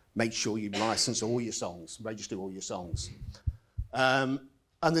 Make sure you license all your songs, register all your songs. And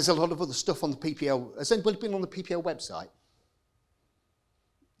there's a lot of other stuff on the PPL. Has anybody been on the PPL website?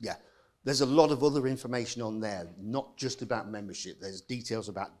 Yeah. There's a lot of other information on there, not just about membership. There's details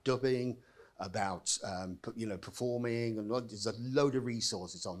about dubbing, about performing, and there's a load of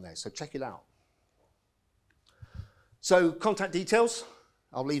resources on there. So check it out. So contact details.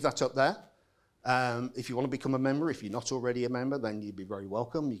 I'll leave that up there. If you want to become a member, if you're not already a member, then you'd be very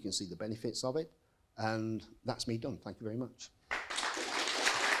welcome. You can see the benefits of it. And that's me done. Thank you very much.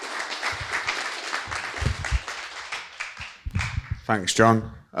 Thanks,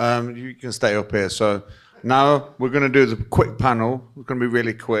 John. You can stay up here. So now we're going to do the quick panel. We're going to be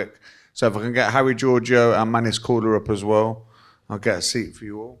really quick. So if I can get Harry Giorgio and Manis Caller up as well, I'll get a seat for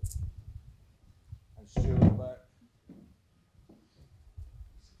you all. And Stuart back.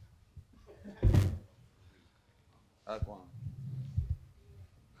 Go on.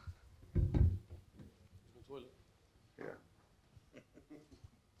 Yeah.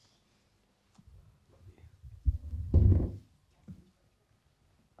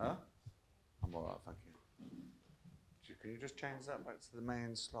 Huh? I'm all right, thank you. Can you just change that back to the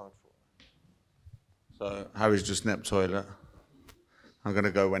main slide for me? So Harry's just nipped toilet. I'm going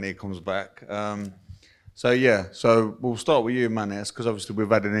to go when he comes back. So we'll start with you, Manis, because obviously we've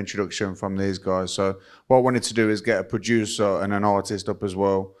had an introduction from these guys. So what I wanted to do is get a producer and an artist up as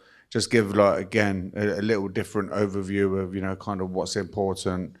well. Just give, again, a little different overview of, kind of what's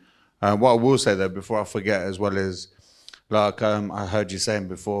important. What I will say, though, before I forget as well is, I heard you saying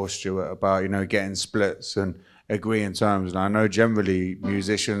before, Stuart, about, getting splits and agreeing terms. And I know generally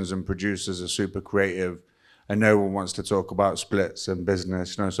musicians and producers are super creative, and no one wants to talk about splits and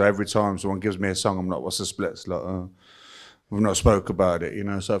business, So every time someone gives me a song, I'm like, what's the splits? We've not spoke about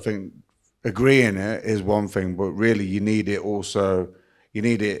it, So I think agreeing it is one thing, but really you need it also, you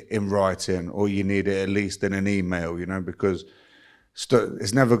need it in writing, or you need it at least in an email, you know, because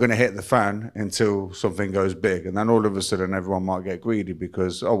it's never going to hit the fan until something goes big, and then all of a sudden everyone might get greedy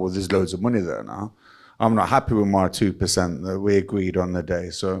because, oh, well, there's loads of money there now. I'm not happy with my 2% that we agreed on the day.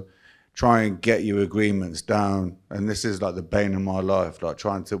 So try and get your agreements down. And this is like the bane of my life, like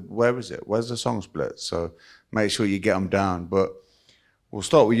trying to, where is it? Where's the song split? So make sure you get them down. But we'll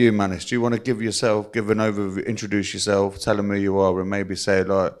start with you, Manish. Do you want to give an overview, introduce yourself, tell them who you are, and maybe say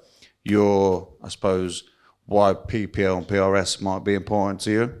like I suppose, why PPL and PRS might be important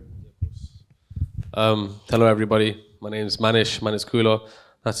to you? Hello, everybody. My name is Manish Kula.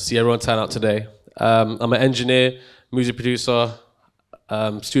 Nice to see everyone turn out today. I'm an engineer, music producer,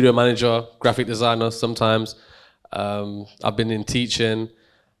 studio manager, graphic designer sometimes. I've been in teaching,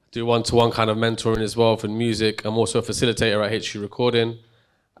 do one-to-one kind of mentoring as well for music. I'm also a facilitator at HQ Recording.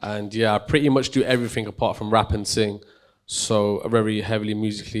 And yeah, I pretty much do everything apart from rap and sing. So very heavily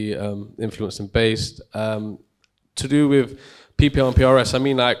musically influenced and based. To do with PPL and PRS, I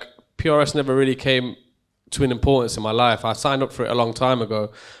mean, like, PRS never really came to an importance in my life. I signed up for it a long time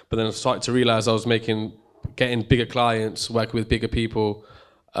ago, but then I started to realize I was getting bigger clients, working with bigger people,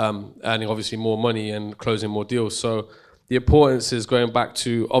 earning obviously more money and closing more deals. So the importance is going back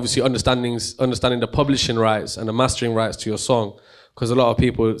to obviously understanding the publishing rights and the mastering rights to your song. Because a lot of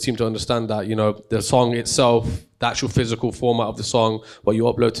people seem to understand that, you know, the song itself, the actual physical format of the song, what you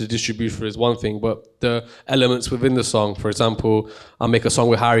upload to the distributor is one thing, but the elements within the song, for example, I make a song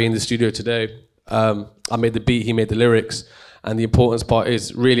with Harry in the studio today. I made the beat, he made the lyrics, and the importance part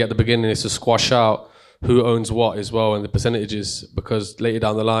is really at the beginning is to squash out who owns what as well and the percentages, because later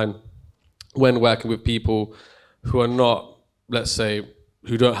down the line, when working with people who are not, let's say,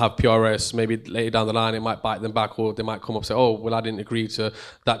 who don't have PRS, maybe later down the line it might bite them back, or they might come up and say, oh, well, I didn't agree to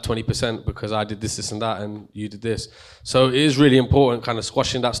that 20% because I did this, this and that, and you did this. So it is really important kind of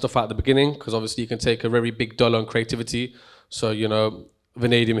squashing that stuff out at the beginning, because obviously you can take a very big dollar on creativity. So, you know,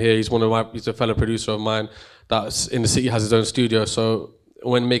 Vanadium here, he's a fellow producer of mine that's in the city, has his own studio. So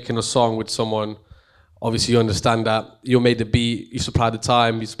when making a song with someone, obviously you understand that you made the beat, you supply the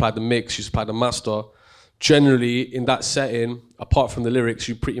time, you supply the mix, you supply the master. Generally, in that setting, apart from the lyrics,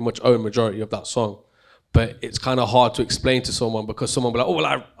 you pretty much own majority of that song. But it's kind of hard to explain to someone, because someone will be like, oh,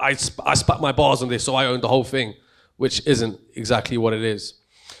 well, I spat my bars on this, so I own the whole thing, which isn't exactly what it is.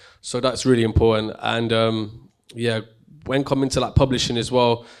 So that's really important. And yeah, when coming to like publishing as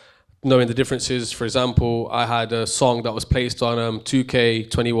well, knowing the differences. For example, I had a song that was placed on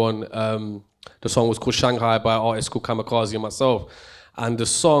 2K21. The song was called Shanghai by an artist called Kamikaze and myself. And the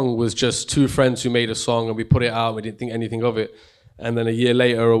song was just two friends who made a song, and we put it out, we didn't think anything of it. And then a year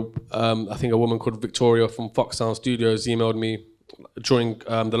later, I think a woman called Victoria from Fox Sound Studios emailed me during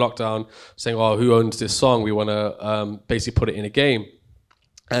the lockdown saying, oh, who owns this song? We want to basically put it in a game.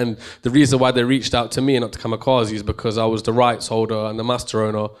 And the reason why they reached out to me and not to Kamikaze is because I was the rights holder and the master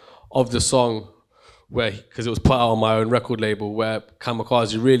owner of the song, because it was put out on my own record label, where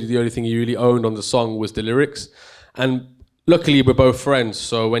Kamikaze, really the only thing he really owned on the song was the lyrics. And luckily, we're both friends,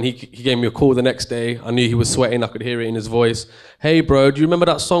 so when he gave me a call the next day, I knew he was sweating, I could hear it in his voice. Hey, bro, do you remember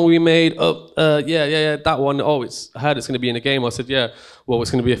that song we made? Oh, yeah, that one. Oh, I heard it's going to be in a game. I said, yeah, well,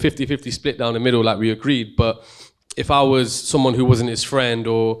 it's going to be a 50-50 split down the middle like we agreed. But if I was someone who wasn't his friend,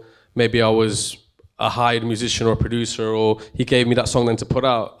 or maybe I was a hired musician or a producer, or he gave me that song then to put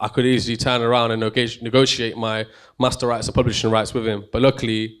out, I could easily turn around and negotiate my master rights or publishing rights with him. But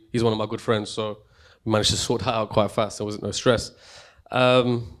luckily, he's one of my good friends, so we managed to sort that out quite fast. There wasn't no stress.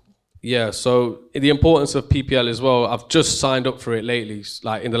 Yeah, so the importance of PPL as well, I've just signed up for it lately,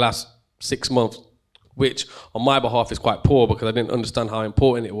 like in the last 6 months, which on my behalf is quite poor, because I didn't understand how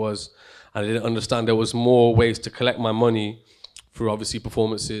important it was. And I didn't understand there was more ways to collect my money through obviously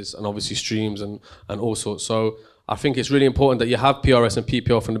performances and obviously streams and all sorts. So I think it's really important that you have PRS and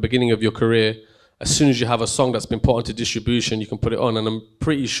PPL from the beginning of your career. As soon as you have a song that's been put onto distribution, you can put it on. And I'm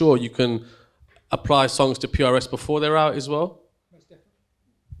pretty sure you can apply songs to PRS before they're out as well. Most definitely.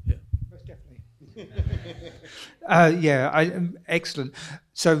 Yeah. Most definitely. Excellent.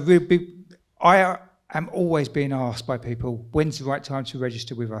 So I am always being asked by people, when's the right time to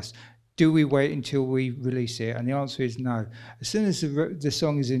register with us? Do we wait until we release it? And the answer is no. As soon as the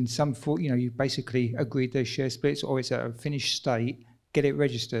song is in some form, you basically agreed those share splits, or it's at a finished state, get it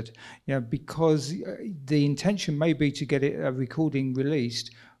registered. Because the intention may be to get a recording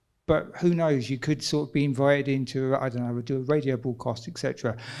released, but who knows? You could sort of be invited into, I don't know, do a radio broadcast,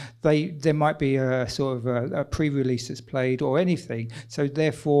 etc. There might be a sort of a pre-release that's played or anything. So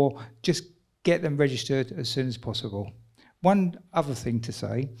therefore, just get them registered as soon as possible. One other thing to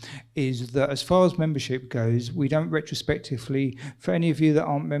say is that as far as membership goes, we don't retrospectively, for any of you that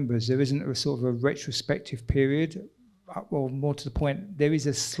aren't members, there isn't a sort of a retrospective period. Well, more to the point, there is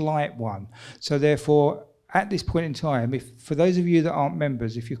a slight one. So therefore, at this point in time, if for those of you that aren't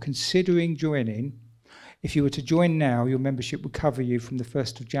members, if you're considering joining, if you were to join now, your membership would cover you from the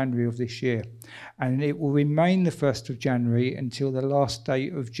 1st of January of this year. And it will remain the 1st of January until the last day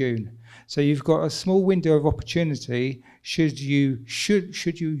of June. So you've got a small window of opportunity should you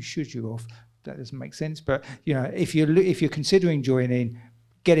off. That doesn't make sense. But you know, if you're considering joining,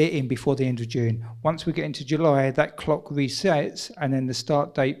 get it in before the end of June. Once we get into July, that clock resets, and then the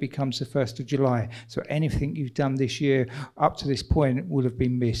start date becomes the 1st of July. So anything you've done this year up to this point will have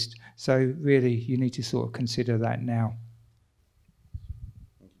been missed. So really, you need to sort of consider that now.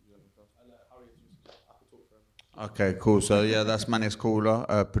 Okay, cool. So yeah, that's Manis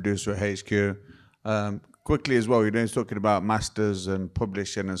Cooler, producer at HQ. Quickly as well, he's talking about masters and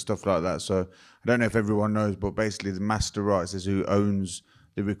publishing and stuff like that. So I don't know if everyone knows, but basically the master rights is who owns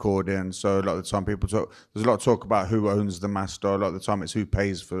the recording. So a lot of the time people talk, there's a lot of talk about who owns the master. A lot of the time it's who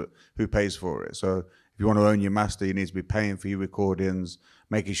pays for it. So if you want to own your master, you need to be paying for your recordings,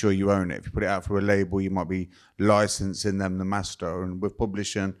 making sure you own it. If you put it out for a label, you might be licensing them the master. And with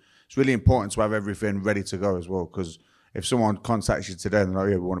publishing, it's really important to have everything ready to go as well, because if someone contacts you today and they're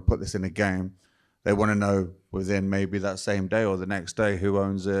like, yeah, we want to put this in a game, they want to know within maybe that same day or the next day who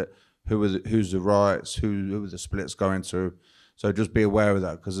owns it, who's the rights, who the split's going to. So just be aware of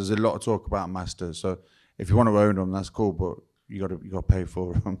that, because there's a lot of talk about masters. So if you want to own them, that's cool, but you got to pay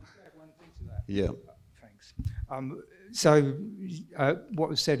for them. Yeah. Thanks. So what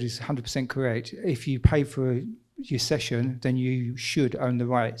was said is 100% correct. If you pay for your session, then you should own the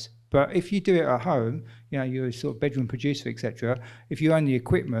rights. But if you do it at home, you know, you're a sort of bedroom producer, etc. If you own the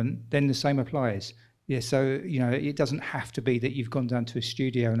equipment, then the same applies. Yeah, so, you know, it doesn't have to be that you've gone down to a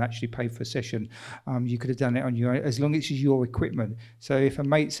studio and actually paid for a session. You could have done it on your own, as long as it's your equipment. So if a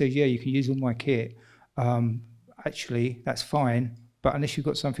mate says, yeah, you can use all my kit, actually, that's fine. But unless you've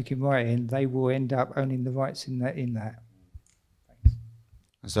got something in writing, they will end up owning the rights in that. Thanks.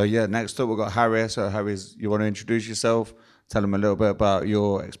 So yeah, next up we've got Harry. So Harry, you want to introduce yourself? Tell them a little bit about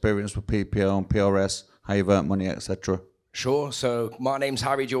your experience with PPL and PRS, how you've earned money, etc. Sure. So my name's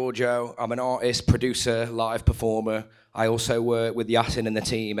Harry Giorgio. I'm an artist, producer, live performer. I also work with Yasin and the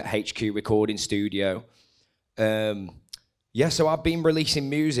team at HQ Recording Studio. Yeah, so I've been releasing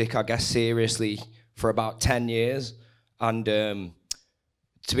music, I guess, seriously for about 10 years. And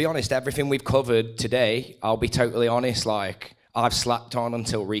to be honest, everything we've covered today, I'll be totally honest, like, I've slacked on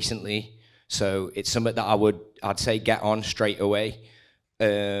until recently. So it's something that I'd say get on straight away.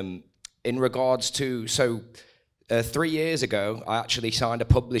 In regards to, 3 years ago, I actually signed a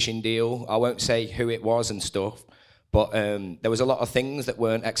publishing deal. I won't say who it was and stuff, but there was a lot of things that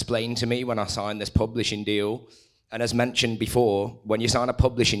weren't explained to me when I signed this publishing deal. And as mentioned before, when you sign a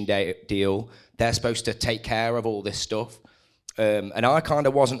publishing deal, they're supposed to take care of all this stuff. And I kind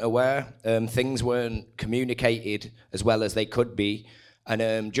of wasn't aware. Things weren't communicated as well as they could be.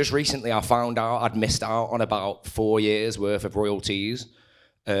 And just recently I found out I'd missed out on about 4 years worth of royalties.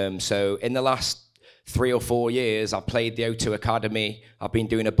 So in the last 3 or 4 years, I've played the O2 Academy. I've been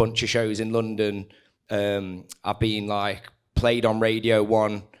doing a bunch of shows in London. I've been played on Radio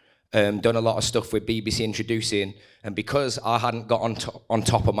 1, done a lot of stuff with BBC Introducing. And because I hadn't got on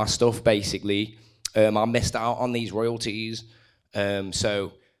top of my stuff, basically, I missed out on these royalties.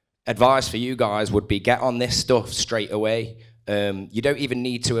 So advice for you guys would be get on this stuff straight away. You don't even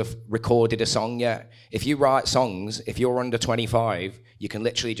need to have recorded a song yet. If you write songs, if you're under 25, you can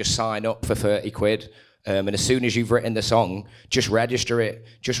literally just sign up for 30 quid. And as soon as you've written the song, just register it,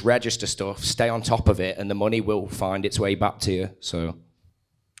 just register stuff, stay on top of it, and the money will find its way back to you. So,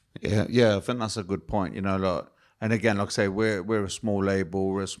 yeah, I think that's a good point. You know, and again, like I say, we're a small label,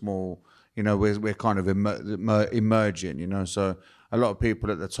 we're a small, you know, we're kind of emerging. You know, so a lot of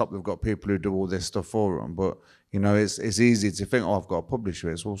people at the top, they've got people who do all this stuff for them, but you know, it's easy to think, oh, I've got a publisher,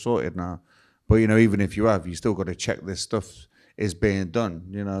 it's all sorted now. But, you know, even if you have, you still got to check this stuff is being done,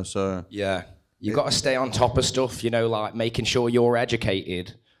 you know, so... Yeah, you got to stay on top of stuff, you know, like making sure you're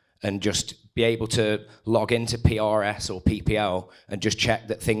educated and just be able to log into PRS or PPL and just check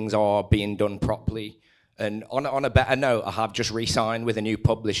that things are being done properly. And on a better note, I have just re-signed with a new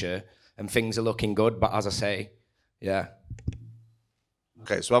publisher and things are looking good, but as I say, yeah...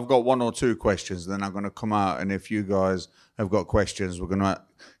 Okay, so I've got 1 or 2 questions, then I'm going to come out, and if you guys have got questions, we're going to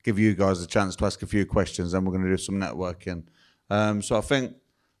give you guys a chance to ask a few questions, and we're going to do some networking. So I think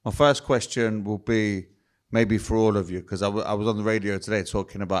my first question will be maybe for all of you, because I was on the radio today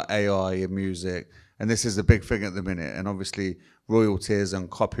talking about AI in music, and this is the big thing at the minute, and obviously royalties and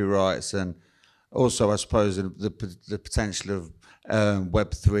copyrights, and also I suppose the potential of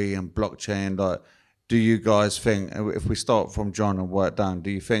Web3 and blockchain. Like, do you guys think, if we start from John and work down,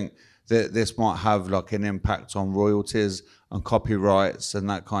 do you think that this might have like an impact on royalties and copyrights and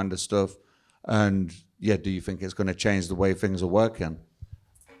that kind of stuff? And yeah, do you think it's going to change the way things are working?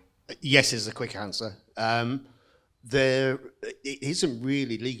 Yes is a quick answer. It isn't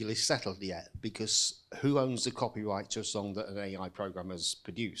really legally settled yet, because who owns the copyright to a song that an AI programmer has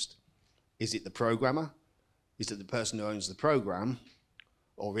produced? Is it the programmer? Is it the person who owns the program?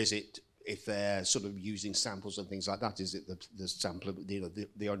 Or is it, if they're sort of using samples and things like that, is it the sampler,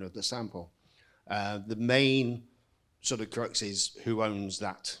 the owner of the sample? The main sort of crux is who owns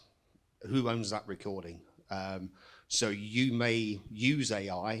that recording. So you may use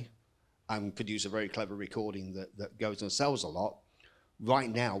AI and produce a very clever recording that goes and sells a lot. Right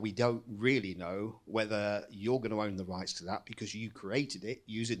now, we don't really know whether you're going to own the rights to that because you created it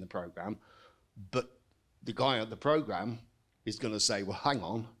using the program, but the guy at the program is going to say, well, hang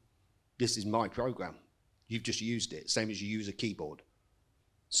on, this is my program. You've just used it, same as you use a keyboard.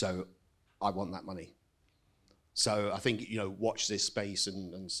 So I want that money. So I think, watch this space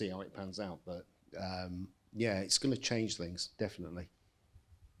and see how it pans out. But yeah, it's going to change things, definitely.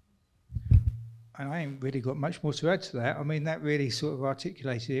 And I ain't really got much more to add to that. I mean, that really sort of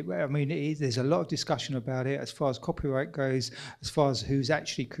articulated it. I mean, there's a lot of discussion about it as far as copyright goes, as far as who's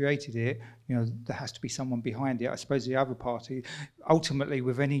actually created it. There has to be someone behind it. I suppose the other party, ultimately,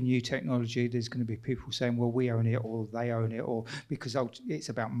 with any new technology, there's going to be people saying, well, we own it, or they own it, or because it's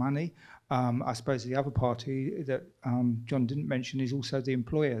about money. I suppose the other party that John didn't mention is also the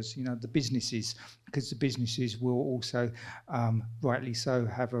employers, the businesses, because the businesses will also, rightly so,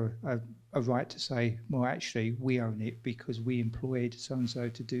 have a right to say, well, actually, we own it because we employed so-and-so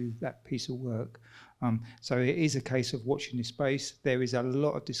to do that piece of work. So it is a case of watching this space. There is a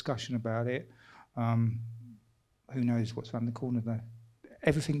lot of discussion about it. Who knows what's around the corner, though?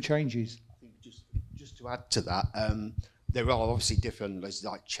 Everything changes. I think just to add to that, there are obviously different, there's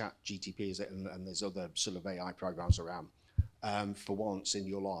like Chat GTP, is it, and there's other sort of AI programs around. For once in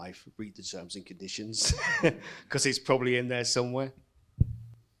your life, read the terms and conditions, because it's probably in there somewhere.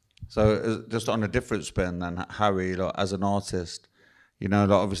 So just on a different spin then, Harry, like, as an artist,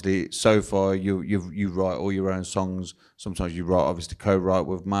 obviously so far you write all your own songs. Sometimes you write, obviously co-write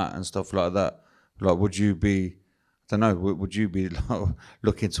with Matt and stuff like that. Like, would you be like,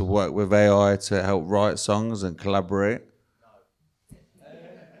 looking to work with AI to help write songs and collaborate? No.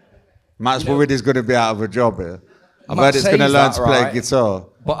 Matt's worried he's going to be out of a job here. I've heard it's going to learn to play guitar.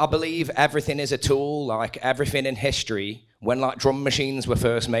 But I believe everything is a tool, like everything in history. When like drum machines were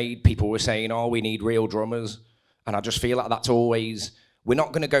first made, people were saying, oh, we need real drummers. And I just feel like that's always, we're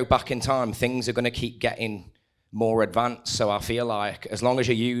not going to go back in time. Things are going to keep getting more advanced. So I feel like as long as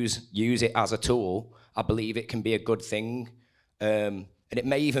you use it as a tool, I believe it can be a good thing. And it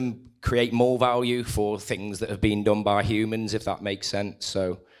may even create more value for things that have been done by humans, if that makes sense.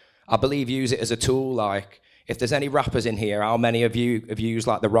 So I believe use it as a tool. Like, if there's any rappers in here, how many of you have used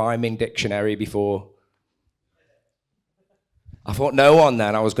like the rhyming dictionary before? I thought no one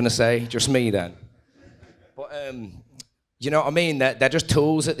then. I was going to say just me then. But you know what I mean? They're just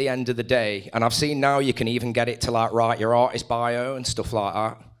tools at the end of the day. And I've seen now you can even get it to like write your artist bio and stuff like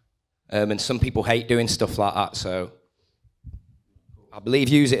that. And some people hate doing stuff like that. So I believe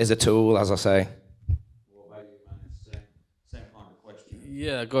use it as a tool, as I say.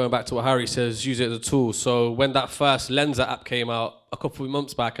 Yeah, going back to what Harry says, use it as a tool. So when that first Lenser app came out a couple of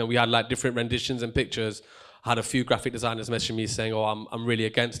months back and we had like different renditions and pictures, I had a few graphic designers messaging me saying, oh, I'm really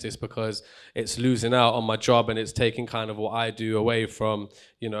against this because it's losing out on my job and it's taking kind of what I do away from,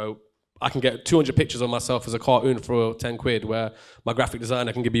 I can get 200 pictures of myself as a cartoon for 10 quid, where my graphic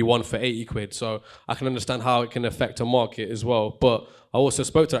designer can give me one for 80 quid. So I can understand how it can affect a market as well. But I also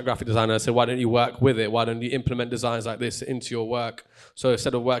spoke to that graphic designer. I said, why don't you work with it? Why don't you implement designs like this into your work? So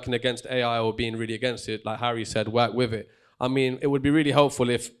instead of working against AI or being really against it, like Harry said, work with it. I mean, it would be really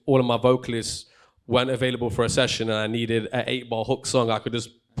helpful if all of my vocalists weren't available for a session and I needed an 8-bar hook song. I could just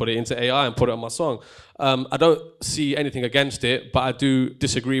put it into AI and put it on my song. I don't see anything against it, but I do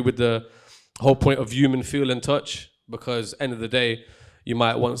disagree with the whole point of human feel and touch, because end of the day, you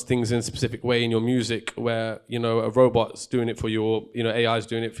might want things in a specific way in your music where, a robot's doing it for you or, AI's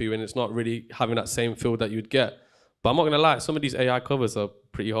doing it for you, and it's not really having that same feel that you'd get. But I'm not going to lie, some of these AI covers are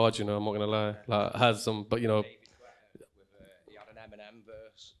pretty hard, I'm not going to lie. Like, has some, but, He had an Eminem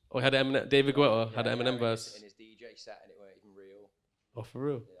verse. Oh, he had an Eminem, David Guetta had an Eminem verse. In his DJ set, and it weren't even real. Oh, for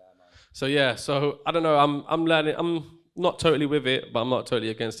real? Yeah, man. So, yeah, I don't know, I'm learning, not totally with it, but I'm not totally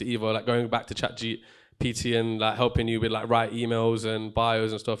against it either. Like going back to ChatGPT and like helping you with like write emails and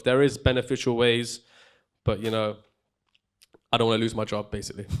bios and stuff. There is beneficial ways, but you know, I don't want to lose my job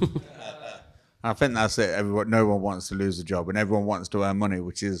basically. I think that's it. No one wants to lose a job, and everyone wants to earn money,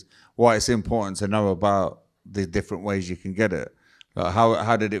 which is why it's important to know about the different ways you can get it. Like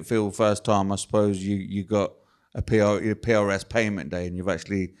how did it feel first time? I suppose you got a PRS payment day, and you've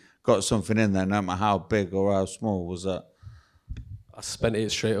actually got something in there, no matter how big or how small. Was that? I spent it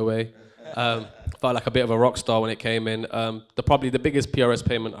straight away. Felt like a bit of a rock star when it came in. Probably the biggest PRS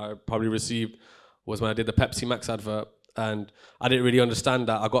payment I probably received was when I did the Pepsi Max advert, and I didn't really understand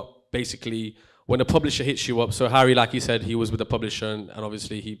that. I got basically, when a publisher hits you up, so Harry, like he said, he was with the publisher, and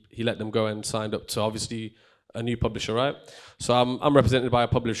obviously he let them go and signed up to obviously a new publisher, right? So I'm represented by a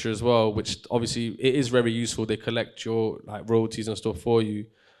publisher as well, which obviously it is very useful. They collect your like royalties and stuff for you.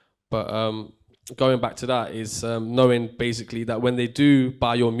 But going back to that is knowing basically that when they do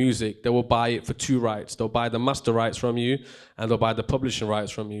buy your music, they will buy it for two rights. They'll buy the master rights from you, and they'll buy the publishing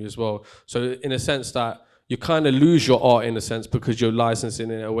rights from you as well. So in a sense that you kind of lose your art in a sense because you're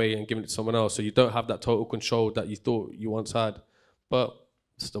licensing it away and giving it to someone else. So you don't have that total control that you thought you once had. But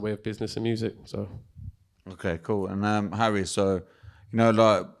it's the way of business and music. So. Okay, cool. And Harry, so you know,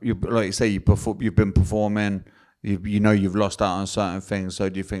 like you say, you've been performing. You know you've lost out on certain things. So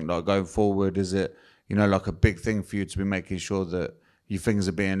do you think like going forward, is it like a big thing for you to be making sure that your things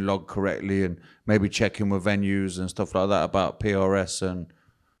are being logged correctly and maybe checking with venues and stuff like that about PRS and?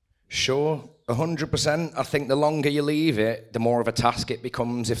 Sure, 100%. I think the longer you leave it, the more of a task it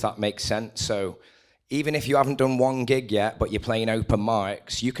becomes, if that makes sense. So even if you haven't done one gig yet, but you're playing open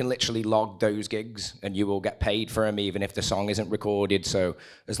mics, you can literally log those gigs and you will get paid for them even if the song isn't recorded. So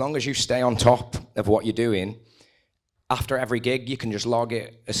as long as you stay on top of what you're doing, after every gig, you can just log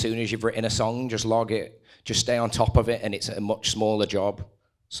it. As soon as you've written a song, just log it, just stay on top of it, and it's a much smaller job.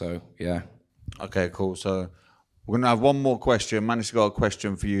 So, yeah. Okay, cool. So we're going to have one more question. Managed to got a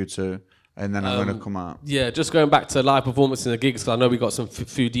question for you too, and then I'm going to come out. Yeah, just going back to live performances and gigs, because I know we got some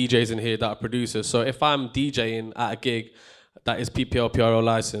few DJs in here that are producers. So if I'm DJing at a gig that is PPL PRS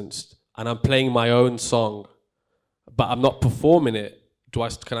licensed, and I'm playing my own song, but I'm not performing it,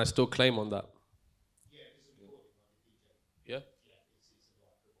 can I still claim on that? Yeah?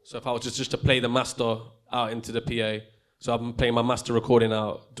 So if I was just to play the master out into the PA, so I'm playing my master recording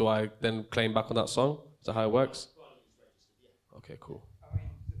out, do I then claim back on that song? Is that how it works? Okay, cool. I mean,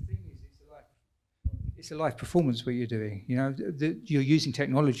 the thing is, it's a live performance what you're doing. You know, you're using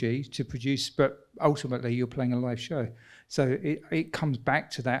technology to produce, but ultimately you're playing a live show. So it comes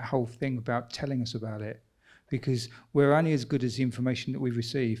back to that whole thing about telling us about it, because we're only as good as the information that we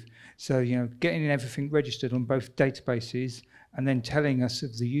receive. So, getting everything registered on both databases and then telling us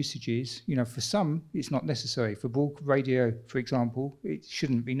of the usages, for some, it's not necessary. For broad radio, for example, it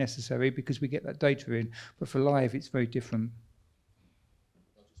shouldn't be necessary because we get that data in. But for live, it's very different.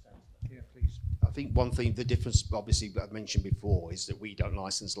 Yeah, please. I think one thing, the difference, obviously, I've mentioned before, is that we don't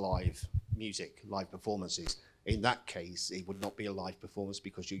license live music, live performances. In that case, it would not be a live performance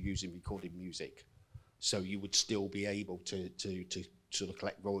because you're using recorded music. So you would still be able to sort of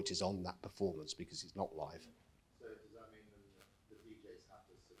collect royalties on that performance because it's not live. So does that mean the DJs have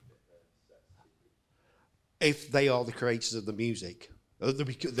to submit their sets? If they are the creators of the music,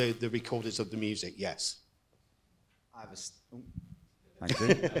 the recorders of the music, yes. I have Thank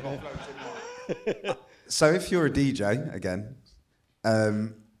you. So if you're a DJ, again,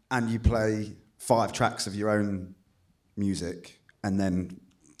 and you play 5 tracks of your own music and then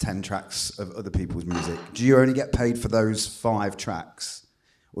 10 tracks of other people's music, do you only get paid for those 5 tracks?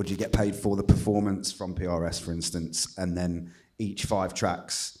 Or do you get paid for the performance from PRS, for instance, and then each of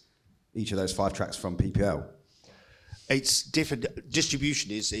those 5 tracks from PPL? It's different.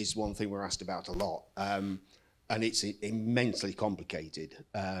 Distribution is one thing we're asked about a lot. And it's immensely complicated.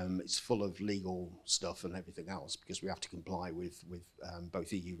 It's full of legal stuff and everything else because we have to comply with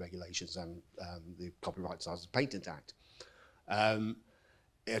both EU regulations and the Copyright and Patent Act.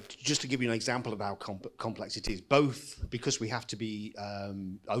 Just to give you an example of how complex it is, both because we have to be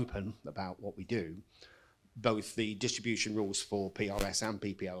open about what we do, both the distribution rules for PRS and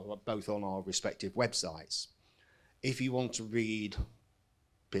PPL are both on our respective websites. If you want to read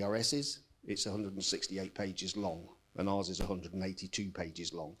PRS's, it's 168 pages long, and ours is 182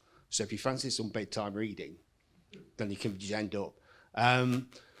 pages long. So if you fancy some bedtime reading, then you can just end up.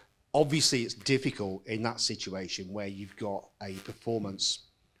 Obviously, it's difficult in that situation where you've got a performance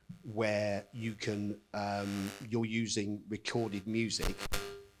where you can, you're using recorded music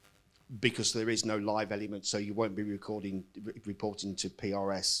because there is no live element, so you won't be reporting to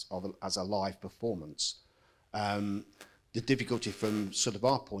PRS as a live performance. The difficulty from sort of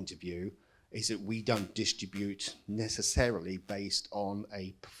our point of view is that we don't distribute necessarily based on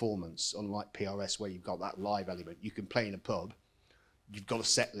a performance, unlike PRS where you've got that live element. You can play in a pub, you've got a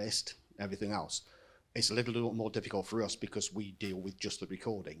set list, everything else. It's a little more difficult for us because we deal with just the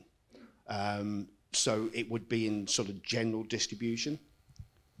recording. So it would be in sort of general distribution.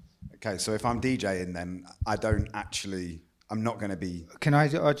 Okay, so if I'm DJing, then I'm not going to be... Can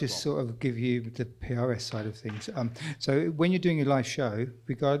I just sort of give you the PRS side of things? So when you're doing a live show,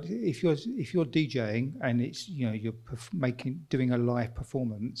 if you're DJing and it's, you know, you're doing a live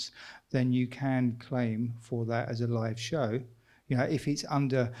performance, then you can claim for that as a live show. You know, if it's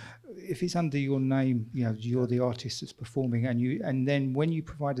under your name, you know, you're the artist that's performing, and then when you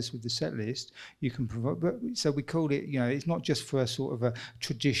provide us with the set list, you can provide. So we call it, you know, it's not just for a sort of a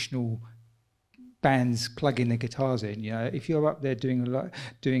traditional bands plugging their guitars in. You know, if you're up there doing a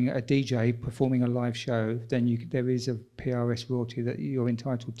DJ performing a live show, then there is a PRS royalty that you're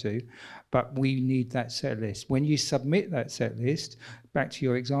entitled to, but we need that set list. When you submit that set list, back to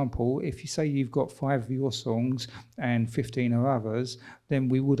your example, if you say you've got 5 of your songs and 15 are others, then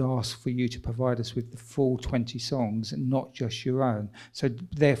we would ask for you to provide us with the full 20 songs and not just your own. So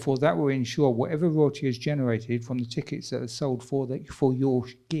therefore that will ensure whatever royalty is generated from the tickets that are sold for your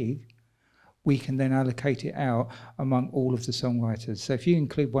gig, we can then allocate it out among all of the songwriters. So if you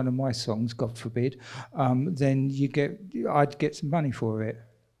include one of my songs, God forbid, then I'd get some money for it.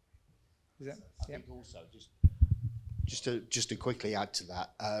 I think also, just to quickly add to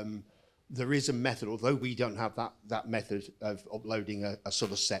that, there is a method, although we don't have that method of uploading a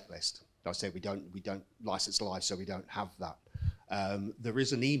sort of set list. Like I say, we don't license live, so we don't have that. There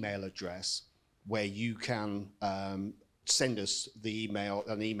is an email address where you can send us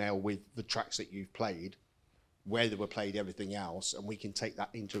an email with the tracks that you've played, where they were played, everything else, and we can take that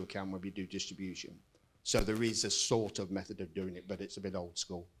into account when we do distribution. So there is a sort of method of doing it, but it's a bit old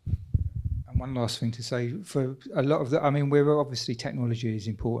school. And one last thing to say, for a lot of I mean, we're obviously, technology is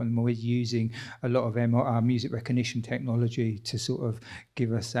important. We're using a lot of music recognition technology to sort of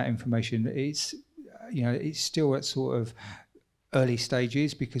give us that information. It's, you know, it's still at sort of early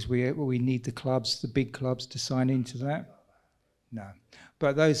stages because we need the big clubs to sign into that. No,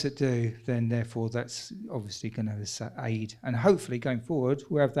 but those that do, then therefore that's obviously going to aid, and hopefully going forward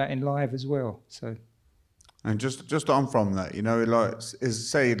we'll have that in live as well. So, and just on from that, you know, like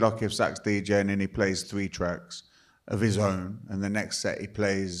say like if Zach's DJing and he plays 3 tracks of his own, and the next set he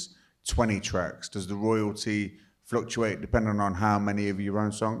plays 20 tracks, does the royalty fluctuate depending on how many of your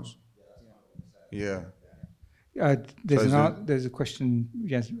own songs? Yeah. There's a question.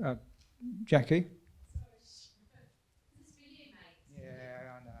 Yes, Jackie. Yeah,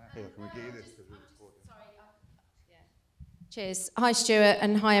 can we get you this? Cheers. Hi, Stuart,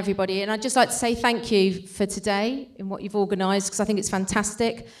 and hi, everybody. And I'd just like to say thank you for today and what you've organised, because I think it's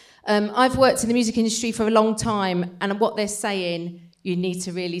fantastic. I've worked in the music industry for a long time, and what they're saying you need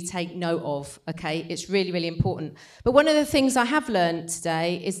to really take note of, okay? It's really, really important. But one of the things I have learned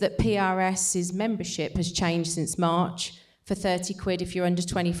today is that PRS's membership has changed since March for 30 quid if you're under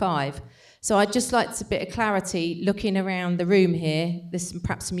 25. So I'd just like a bit of clarity looking around the room here. There's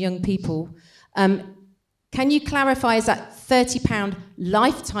perhaps some young people. Can you clarify, is that £30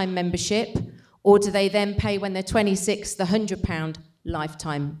 lifetime membership, or do they then pay when they're 26 the £100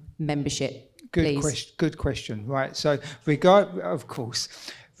 lifetime membership? Good question. Right. So regardless,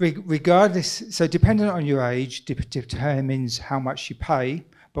 so depending on your age determines how much you pay.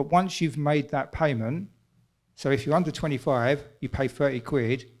 But once you've made that payment, so if you're under 25, you pay 30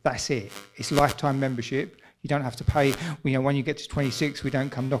 quid. That's it. It's lifetime membership. You don't have to pay. You know, when you get to 26, we don't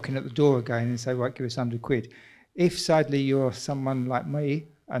come knocking at the door again and say, right, give us 100 quid. If sadly you're someone like me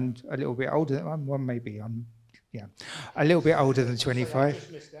and a little bit older, a little bit older than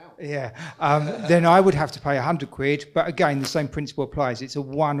 25. Yeah, then I would have to pay 100 quid. But again, the same principle applies. It's a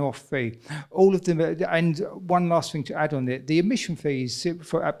one-off fee. All of them. And one last thing to add on it: the admission fees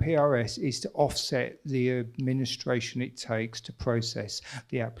at PRS is to offset the administration it takes to process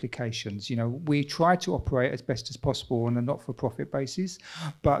the applications. You know, we try to operate as best as possible on a not-for-profit basis,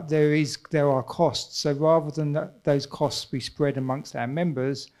 but there are costs. So rather than those costs be spread amongst our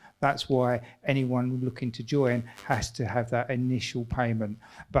members, that's why anyone looking to join has to have that initial payment.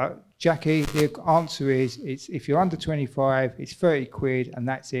 But Jackie, the answer is, if you're under 25, it's 30 quid and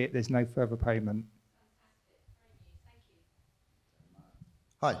that's it. There's no further payment.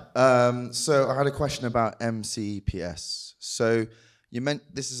 Hi. So I had a question about MCPS. So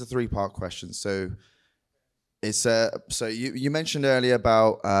this is a 3-part question. So it's so you mentioned earlier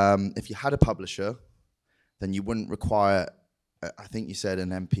about if you had a publisher, then you wouldn't require, I think you said, an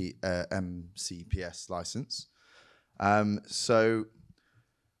MCPS license. So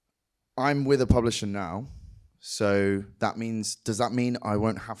I'm with a publisher now. So that means, does that mean I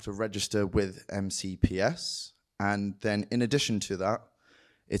won't have to register with MCPS? And then in addition to that,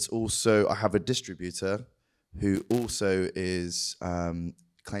 it's also, I have a distributor who also is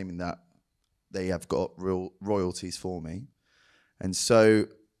claiming that they have got real royalties for me. And so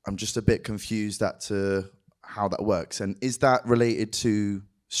I'm just a bit confused as to how that works. And is that related to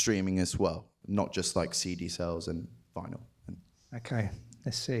streaming as well? Not just like CD sales and vinyl? Okay,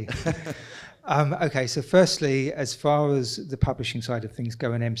 let's see. Okay, so firstly, as far as the publishing side of things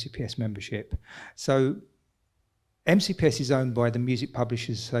go, an MCPS membership. So MCPS is owned by the Music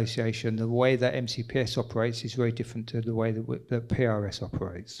Publishers Association. The way that MCPS operates is very different to the way that PRS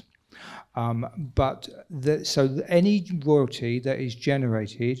operates. So any royalty that is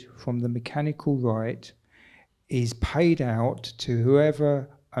generated from the mechanical right is paid out to whoever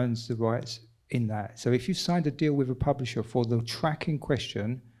owns the rights in that. So if you've signed a deal with a publisher for the track in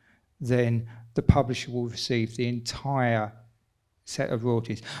question, then the publisher will receive the entire set of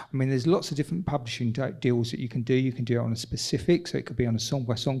royalties. I mean, there's lots of different publishing deals that you can do. You can do it on a specific, so it could be on a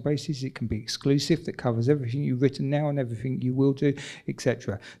song-by-song basis. It can be exclusive, that covers everything you've written now and everything you will do,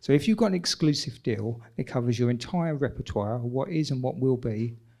 etc. So if you've got an exclusive deal, it covers your entire repertoire of what is and what will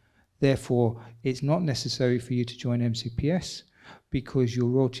be. Therefore, it's not necessary for you to join MCPS, because your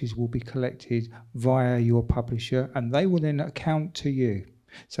royalties will be collected via your publisher and they will then account to you.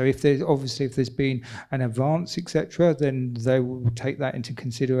 So if there's been an advance, etc., then they will take that into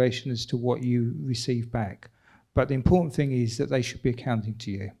consideration as to what you receive back. But the important thing is that they should be accounting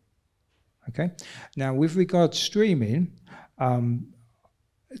to you. Okay. Now, with regard to streaming,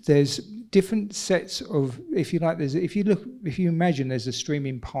 there's different sets of, if you like, if you imagine there's a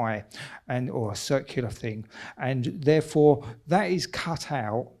streaming pie or a circular thing, and therefore that is cut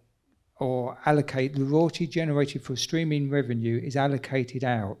out or allocate, the royalty generated for streaming revenue is allocated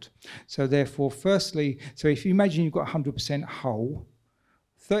out. So therefore, firstly, so if you imagine you've got 100% whole,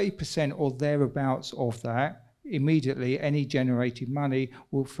 30% or thereabouts of that, immediately any generated money,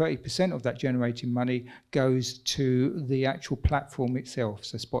 30% of that generated money goes to the actual platform itself,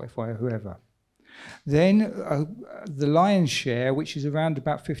 so Spotify or whoever. Then the lion's share, which is around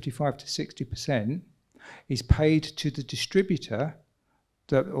about 55 to 60%, is paid to the distributor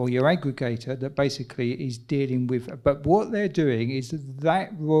or your aggregator that basically is dealing with, but what they're doing is that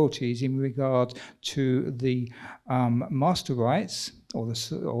royalties in regard to the master rights or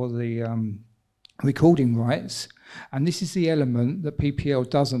the recording rights, and this is the element that PPL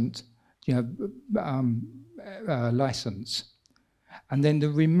doesn't, license. And then the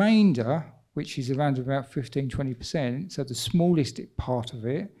remainder, which is around about 15-20%, so the smallest part of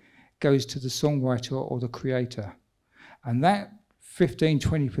it, goes to the songwriter or the creator. And that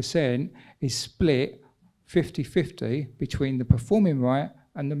 15-20% is split 50-50 between the performing right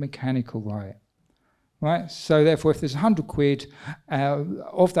and the mechanical right. Right? So therefore, if there's 100 quid,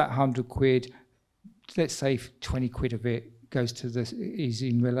 of that 100 quid, let's say 20 quid of it is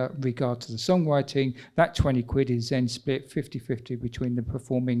in regard to the songwriting. That 20 quid is then split 50-50 between the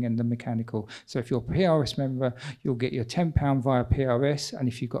performing and the mechanical. So if you're a PRS member, you'll get your £10 via PRS, and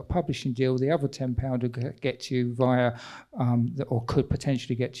if you've got a publishing deal, the other £10 will get to you via, or could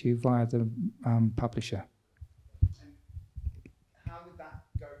potentially get to you via the publisher. How would that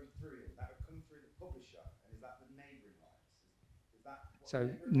go through? That would come through the publisher, and is that the neighbouring rights? So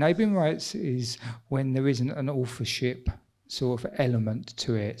neighbouring rights is when there isn't an authorship sort of element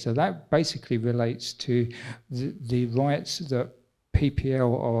to it. So that basically relates to the rights that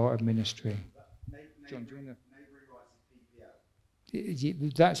PPL are administering. John, do you want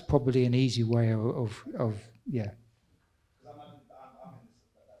to? That's probably an easy way of yeah.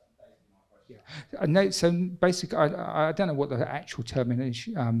 No, so basically, I don't know what the actual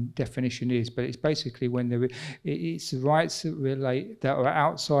definition is, but it's basically when it's the rights that are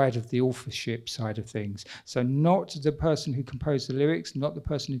outside of the authorship side of things. So not the person who composed the lyrics, not the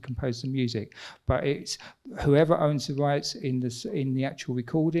person who composed the music, but it's whoever owns the rights in the actual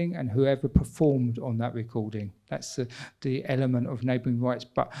recording and whoever performed on that recording. That's the element of neighbouring rights.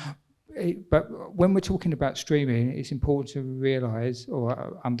 But when we're talking about streaming, it's important to realise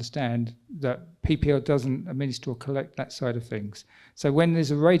or understand that PPL doesn't administer or collect that side of things. So when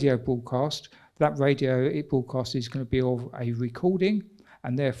there's a radio broadcast, that radio broadcast is going to be of a recording,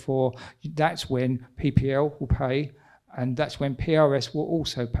 and therefore that's when PPL will pay, and that's when PRS will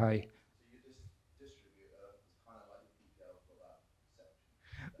also pay.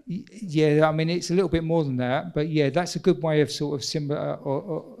 Yeah, I mean, it's a little bit more than that, but yeah, that's a good way of sort of similar,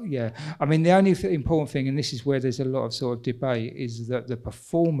 yeah. I mean, the only important thing, and this is where there's a lot of sort of debate, is that the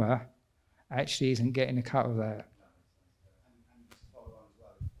performer actually isn't getting a cut of that.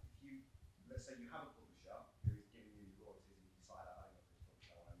 let's say you have a publisher who is giving you royalties and you decide, I don't know this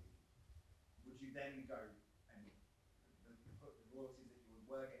publisher, would you then go and the royalties that you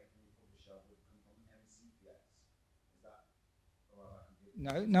were getting from your publisher would come from MCPS? Is that, or am I confused?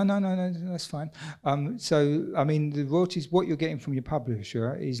 No, that's fine. So, I mean, the royalties, what you're getting from your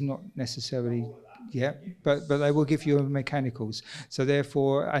publisher is not necessarily, yeah, but they will give you mechanicals. So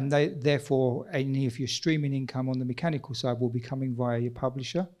therefore, therefore, any of your streaming income on the mechanical side will be coming via your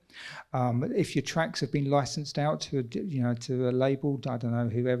publisher. If your tracks have been licensed out to, to a label, I don't know,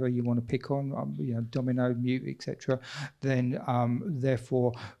 whoever you want to pick on, Domino, Mute, etc., then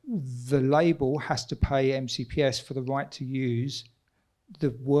therefore the label has to pay MCPS for the right to use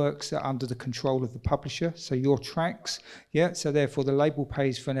the works that are under the control of the publisher. So your tracks, yeah. So therefore the label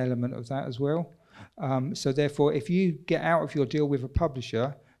pays for an element of that as well. So therefore, if you get out of your deal with a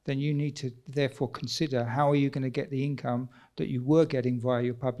publisher, then you need to therefore consider how are you going to get the income that you were getting via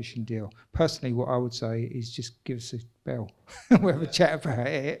your publishing deal. Personally, what I would say is just give us a bell. We'll have a chat about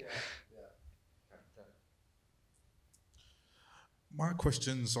it. My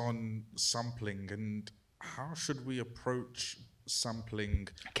question's on sampling and how should we approach sampling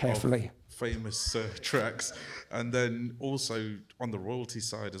carefully of famous tracks, and then also on the royalty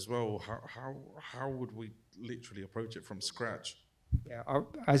side as well, how would we literally approach it from scratch? Yeah,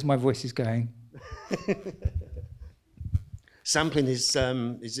 as my voice is going. Sampling is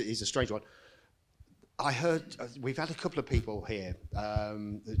a strange one. I heard we've had a couple of people here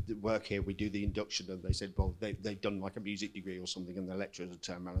that work here. We do the induction, and they said, well, they've done like a music degree or something, and the lecturers would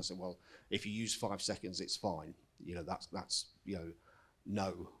turn around and say, well, if you use 5 seconds, it's fine. That's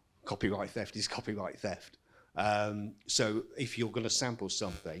no, copyright theft is copyright theft. So if you're going to sample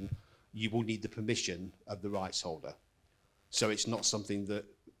something, you will need the permission of the rights holder. So it's not something that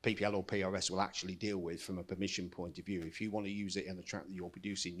PPL or PRS will actually deal with from a permission point of view. If you want to use it in a track that you're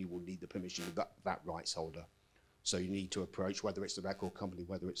producing, you will need the permission of that rights holder. So you need to approach, whether it's the record company,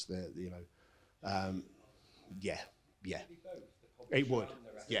 whether it's yeah. It would.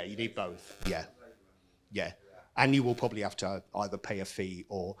 Yeah, you need both. Yeah. And you will probably have to either pay a fee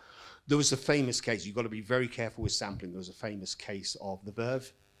or... There was a famous case, you've got to be very careful with sampling. There was a famous case of the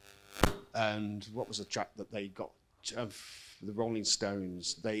Verve. And what was the track that they got? The Rolling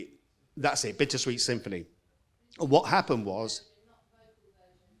Stones. That's it, Bittersweet Symphony. What happened was...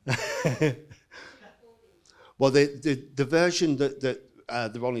 well, the version that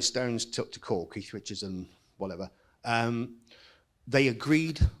the Rolling Stones took to court, Keith Richards and whatever, they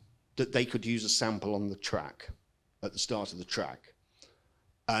agreed that they could use a sample on the track, at the start of the track.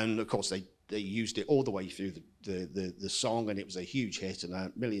 And of course they used it all the way through the song, and it was a huge hit and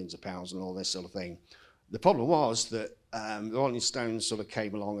earned millions of pounds and all this sort of thing. The problem was that the Rolling Stones sort of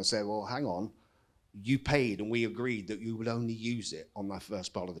came along and said, well, hang on, you paid and we agreed that you would only use it on that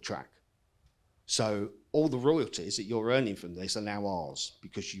first part of the track. So all the royalties that you're earning from this are now ours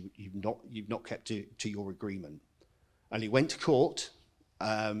because you've not kept to your agreement. And he went to court.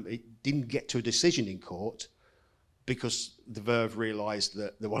 It didn't get to a decision in court because the Verve realised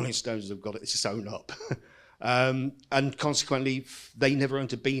that the Rolling Stones have got it sewn up. And consequently, they never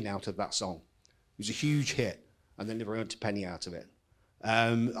earned a bean out of that song. It was a huge hit, and they never earned a penny out of it.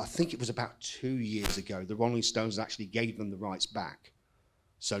 I think it was about 2 years ago, the Rolling Stones actually gave them the rights back.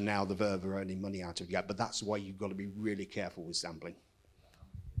 So now the Verve are earning money out of it. But that's why you've got to be really careful with sampling.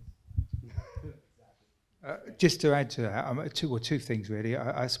 Just to add to that, two things really.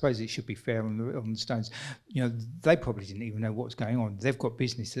 I suppose it should be fair on the Stones. They probably didn't even know what's going on. They've got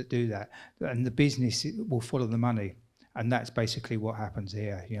business that do that, and the business will follow the money, and that's basically what happens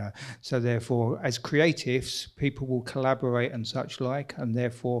here. So therefore, as creatives, people will collaborate and such like, and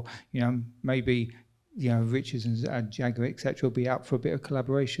therefore, maybe Richards and Jagger, etc., will be up for a bit of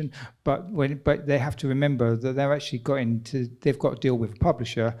collaboration. But they have to remember that they're actually they've got to deal with a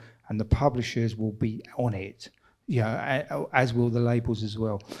publisher. And the publishers will be on it, as will the labels as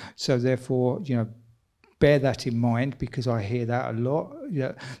well. So therefore, bear that in mind because I hear that a lot.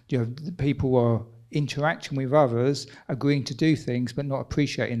 People are interacting with others, agreeing to do things, but not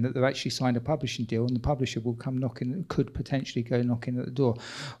appreciating that they've actually signed a publishing deal, and the publisher will come knocking, could potentially go knocking at the door.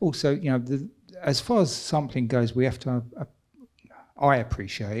 Also, as far as sampling goes, we have to. I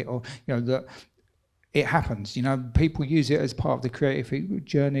appreciate, that. It happens, people use it as part of the creative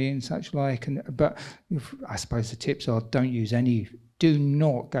journey and such like. But I suppose the tips are don't use any do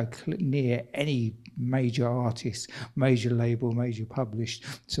not go near any major artist, major label, major published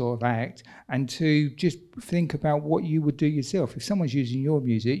sort of act, and to just think about what you would do yourself. If someone's using your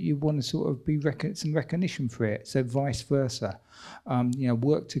music, you want to sort of be some recognition for it. So vice versa,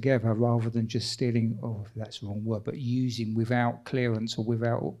 work together rather than just stealing. Oh, that's the wrong word, but using without clearance or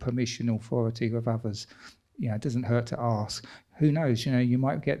without permission, authority of others. It doesn't hurt to ask. Who knows? You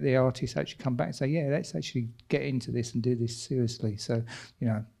might get the artist actually come back and say, yeah, let's actually get into this and do this seriously. So,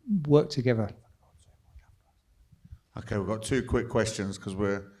 work together. Okay, we've got 2 quick questions because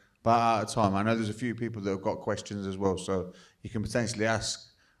we're about out of time. I know there's a few people that have got questions as well, so you can potentially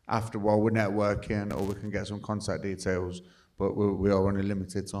ask after while we're networking, or we can get some contact details, but we are on a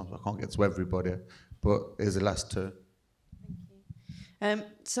limited time, so I can't get to everybody. But here's the last 2. Thank you.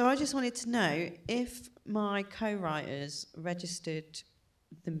 So I just wanted to know if my co-writers registered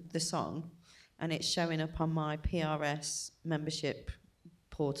the song and it's showing up on my PRS membership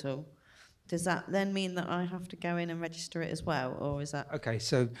portal, does that then mean that I have to go in and register it as well, or is that... Okay,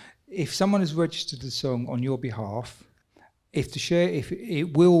 so if someone has registered the song on your behalf, if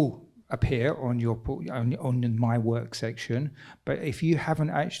it will appear on your on my work section, but if you haven't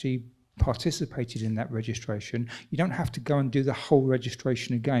actually participated in that registration, you don't have to go and do the whole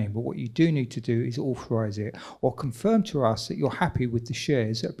registration again, but what you do need to do is authorize it or confirm to us that you're happy with the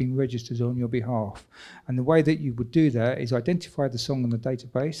shares that have been registered on your behalf. And the way that you would do that is identify the song on the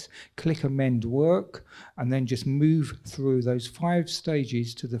database, click amend work, and then just move through those 5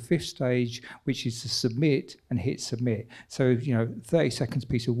 stages to the 5th stage, which is to submit, and hit submit. So 30 seconds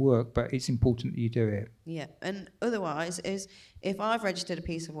piece of work, but it's important that you do it. Yeah, and otherwise is if I've registered a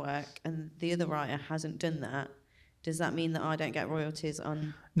piece of work and the other writer hasn't done that, does that mean that I don't get royalties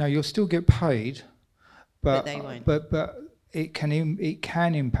on? No, you'll still get paid, but they won't. But it can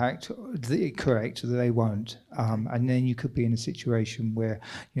impact correct that they won't, and then you could be in a situation where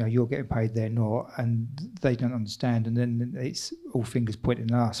you're getting paid, they're not, and they don't understand, and then it's all fingers pointing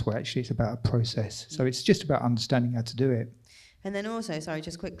at us. Well, actually, it's about a process, so it's just about understanding how to do it. And then also, sorry,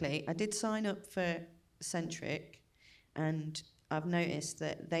 just quickly, I did sign up for Centric, and I've noticed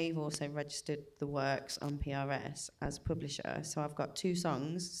that they've also registered the works on PRS as publisher. So I've got 2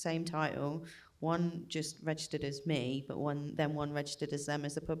 songs, same title, one just registered as me, but one registered as them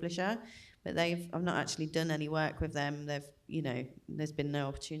as the publisher. But I've not actually done any work with them. There's been no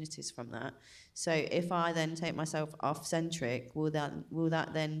opportunities from that. So if I then take myself off Centric, will that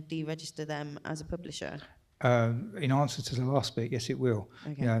then deregister them as a publisher? In answer to the last bit, yes, it will.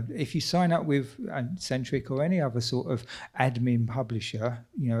 Okay. If you sign up with Centric or any other sort of admin publisher,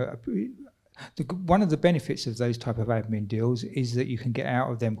 one of the benefits of those type of admin deals is that you can get out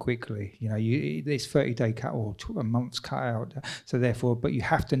of them quickly. There's 30-day cut or a month's cut out. So therefore, but you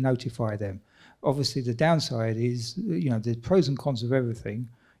have to notify them. Obviously, the downside is, the pros and cons of everything.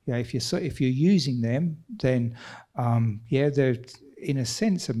 If you're using them, then they're in a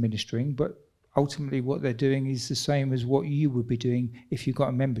sense administering, but ultimately what they're doing is the same as what you would be doing if you got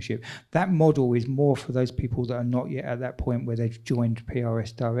a membership. That model is more for those people that are not yet at that point where they've joined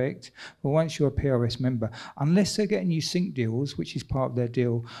PRS Direct. But once you're a PRS member, unless they're getting you sync deals, which is part of their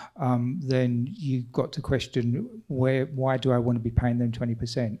deal, then you've got to question why do I want to be paying them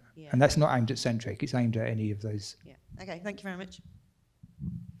 20%? Yeah. And that's not aimed at Centric, it's aimed at any of those. Yeah. Okay, thank you very much.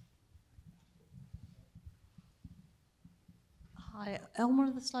 Hi. On one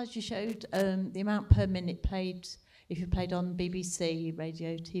of the slides you showed the amount per minute played, if you played on BBC,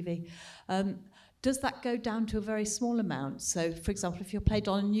 radio, TV, does that go down to a very small amount? So, for example, if you're played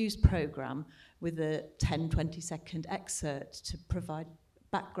on a news programme with a 10, 20-second excerpt to provide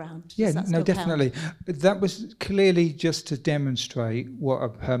background, yeah, no, definitely. Count? That was clearly just to demonstrate what a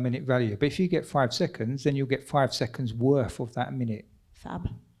per minute value. But if you get 5 seconds, then you'll get 5 seconds worth of that minute. Fab.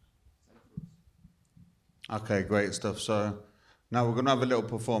 Okay, great stuff. So now we're going to have a little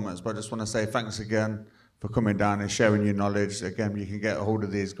performance, but I just want to say thanks again for coming down and sharing your knowledge. Again, you can get a hold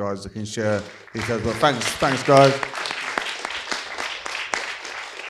of these guys that can share details. But thanks guys.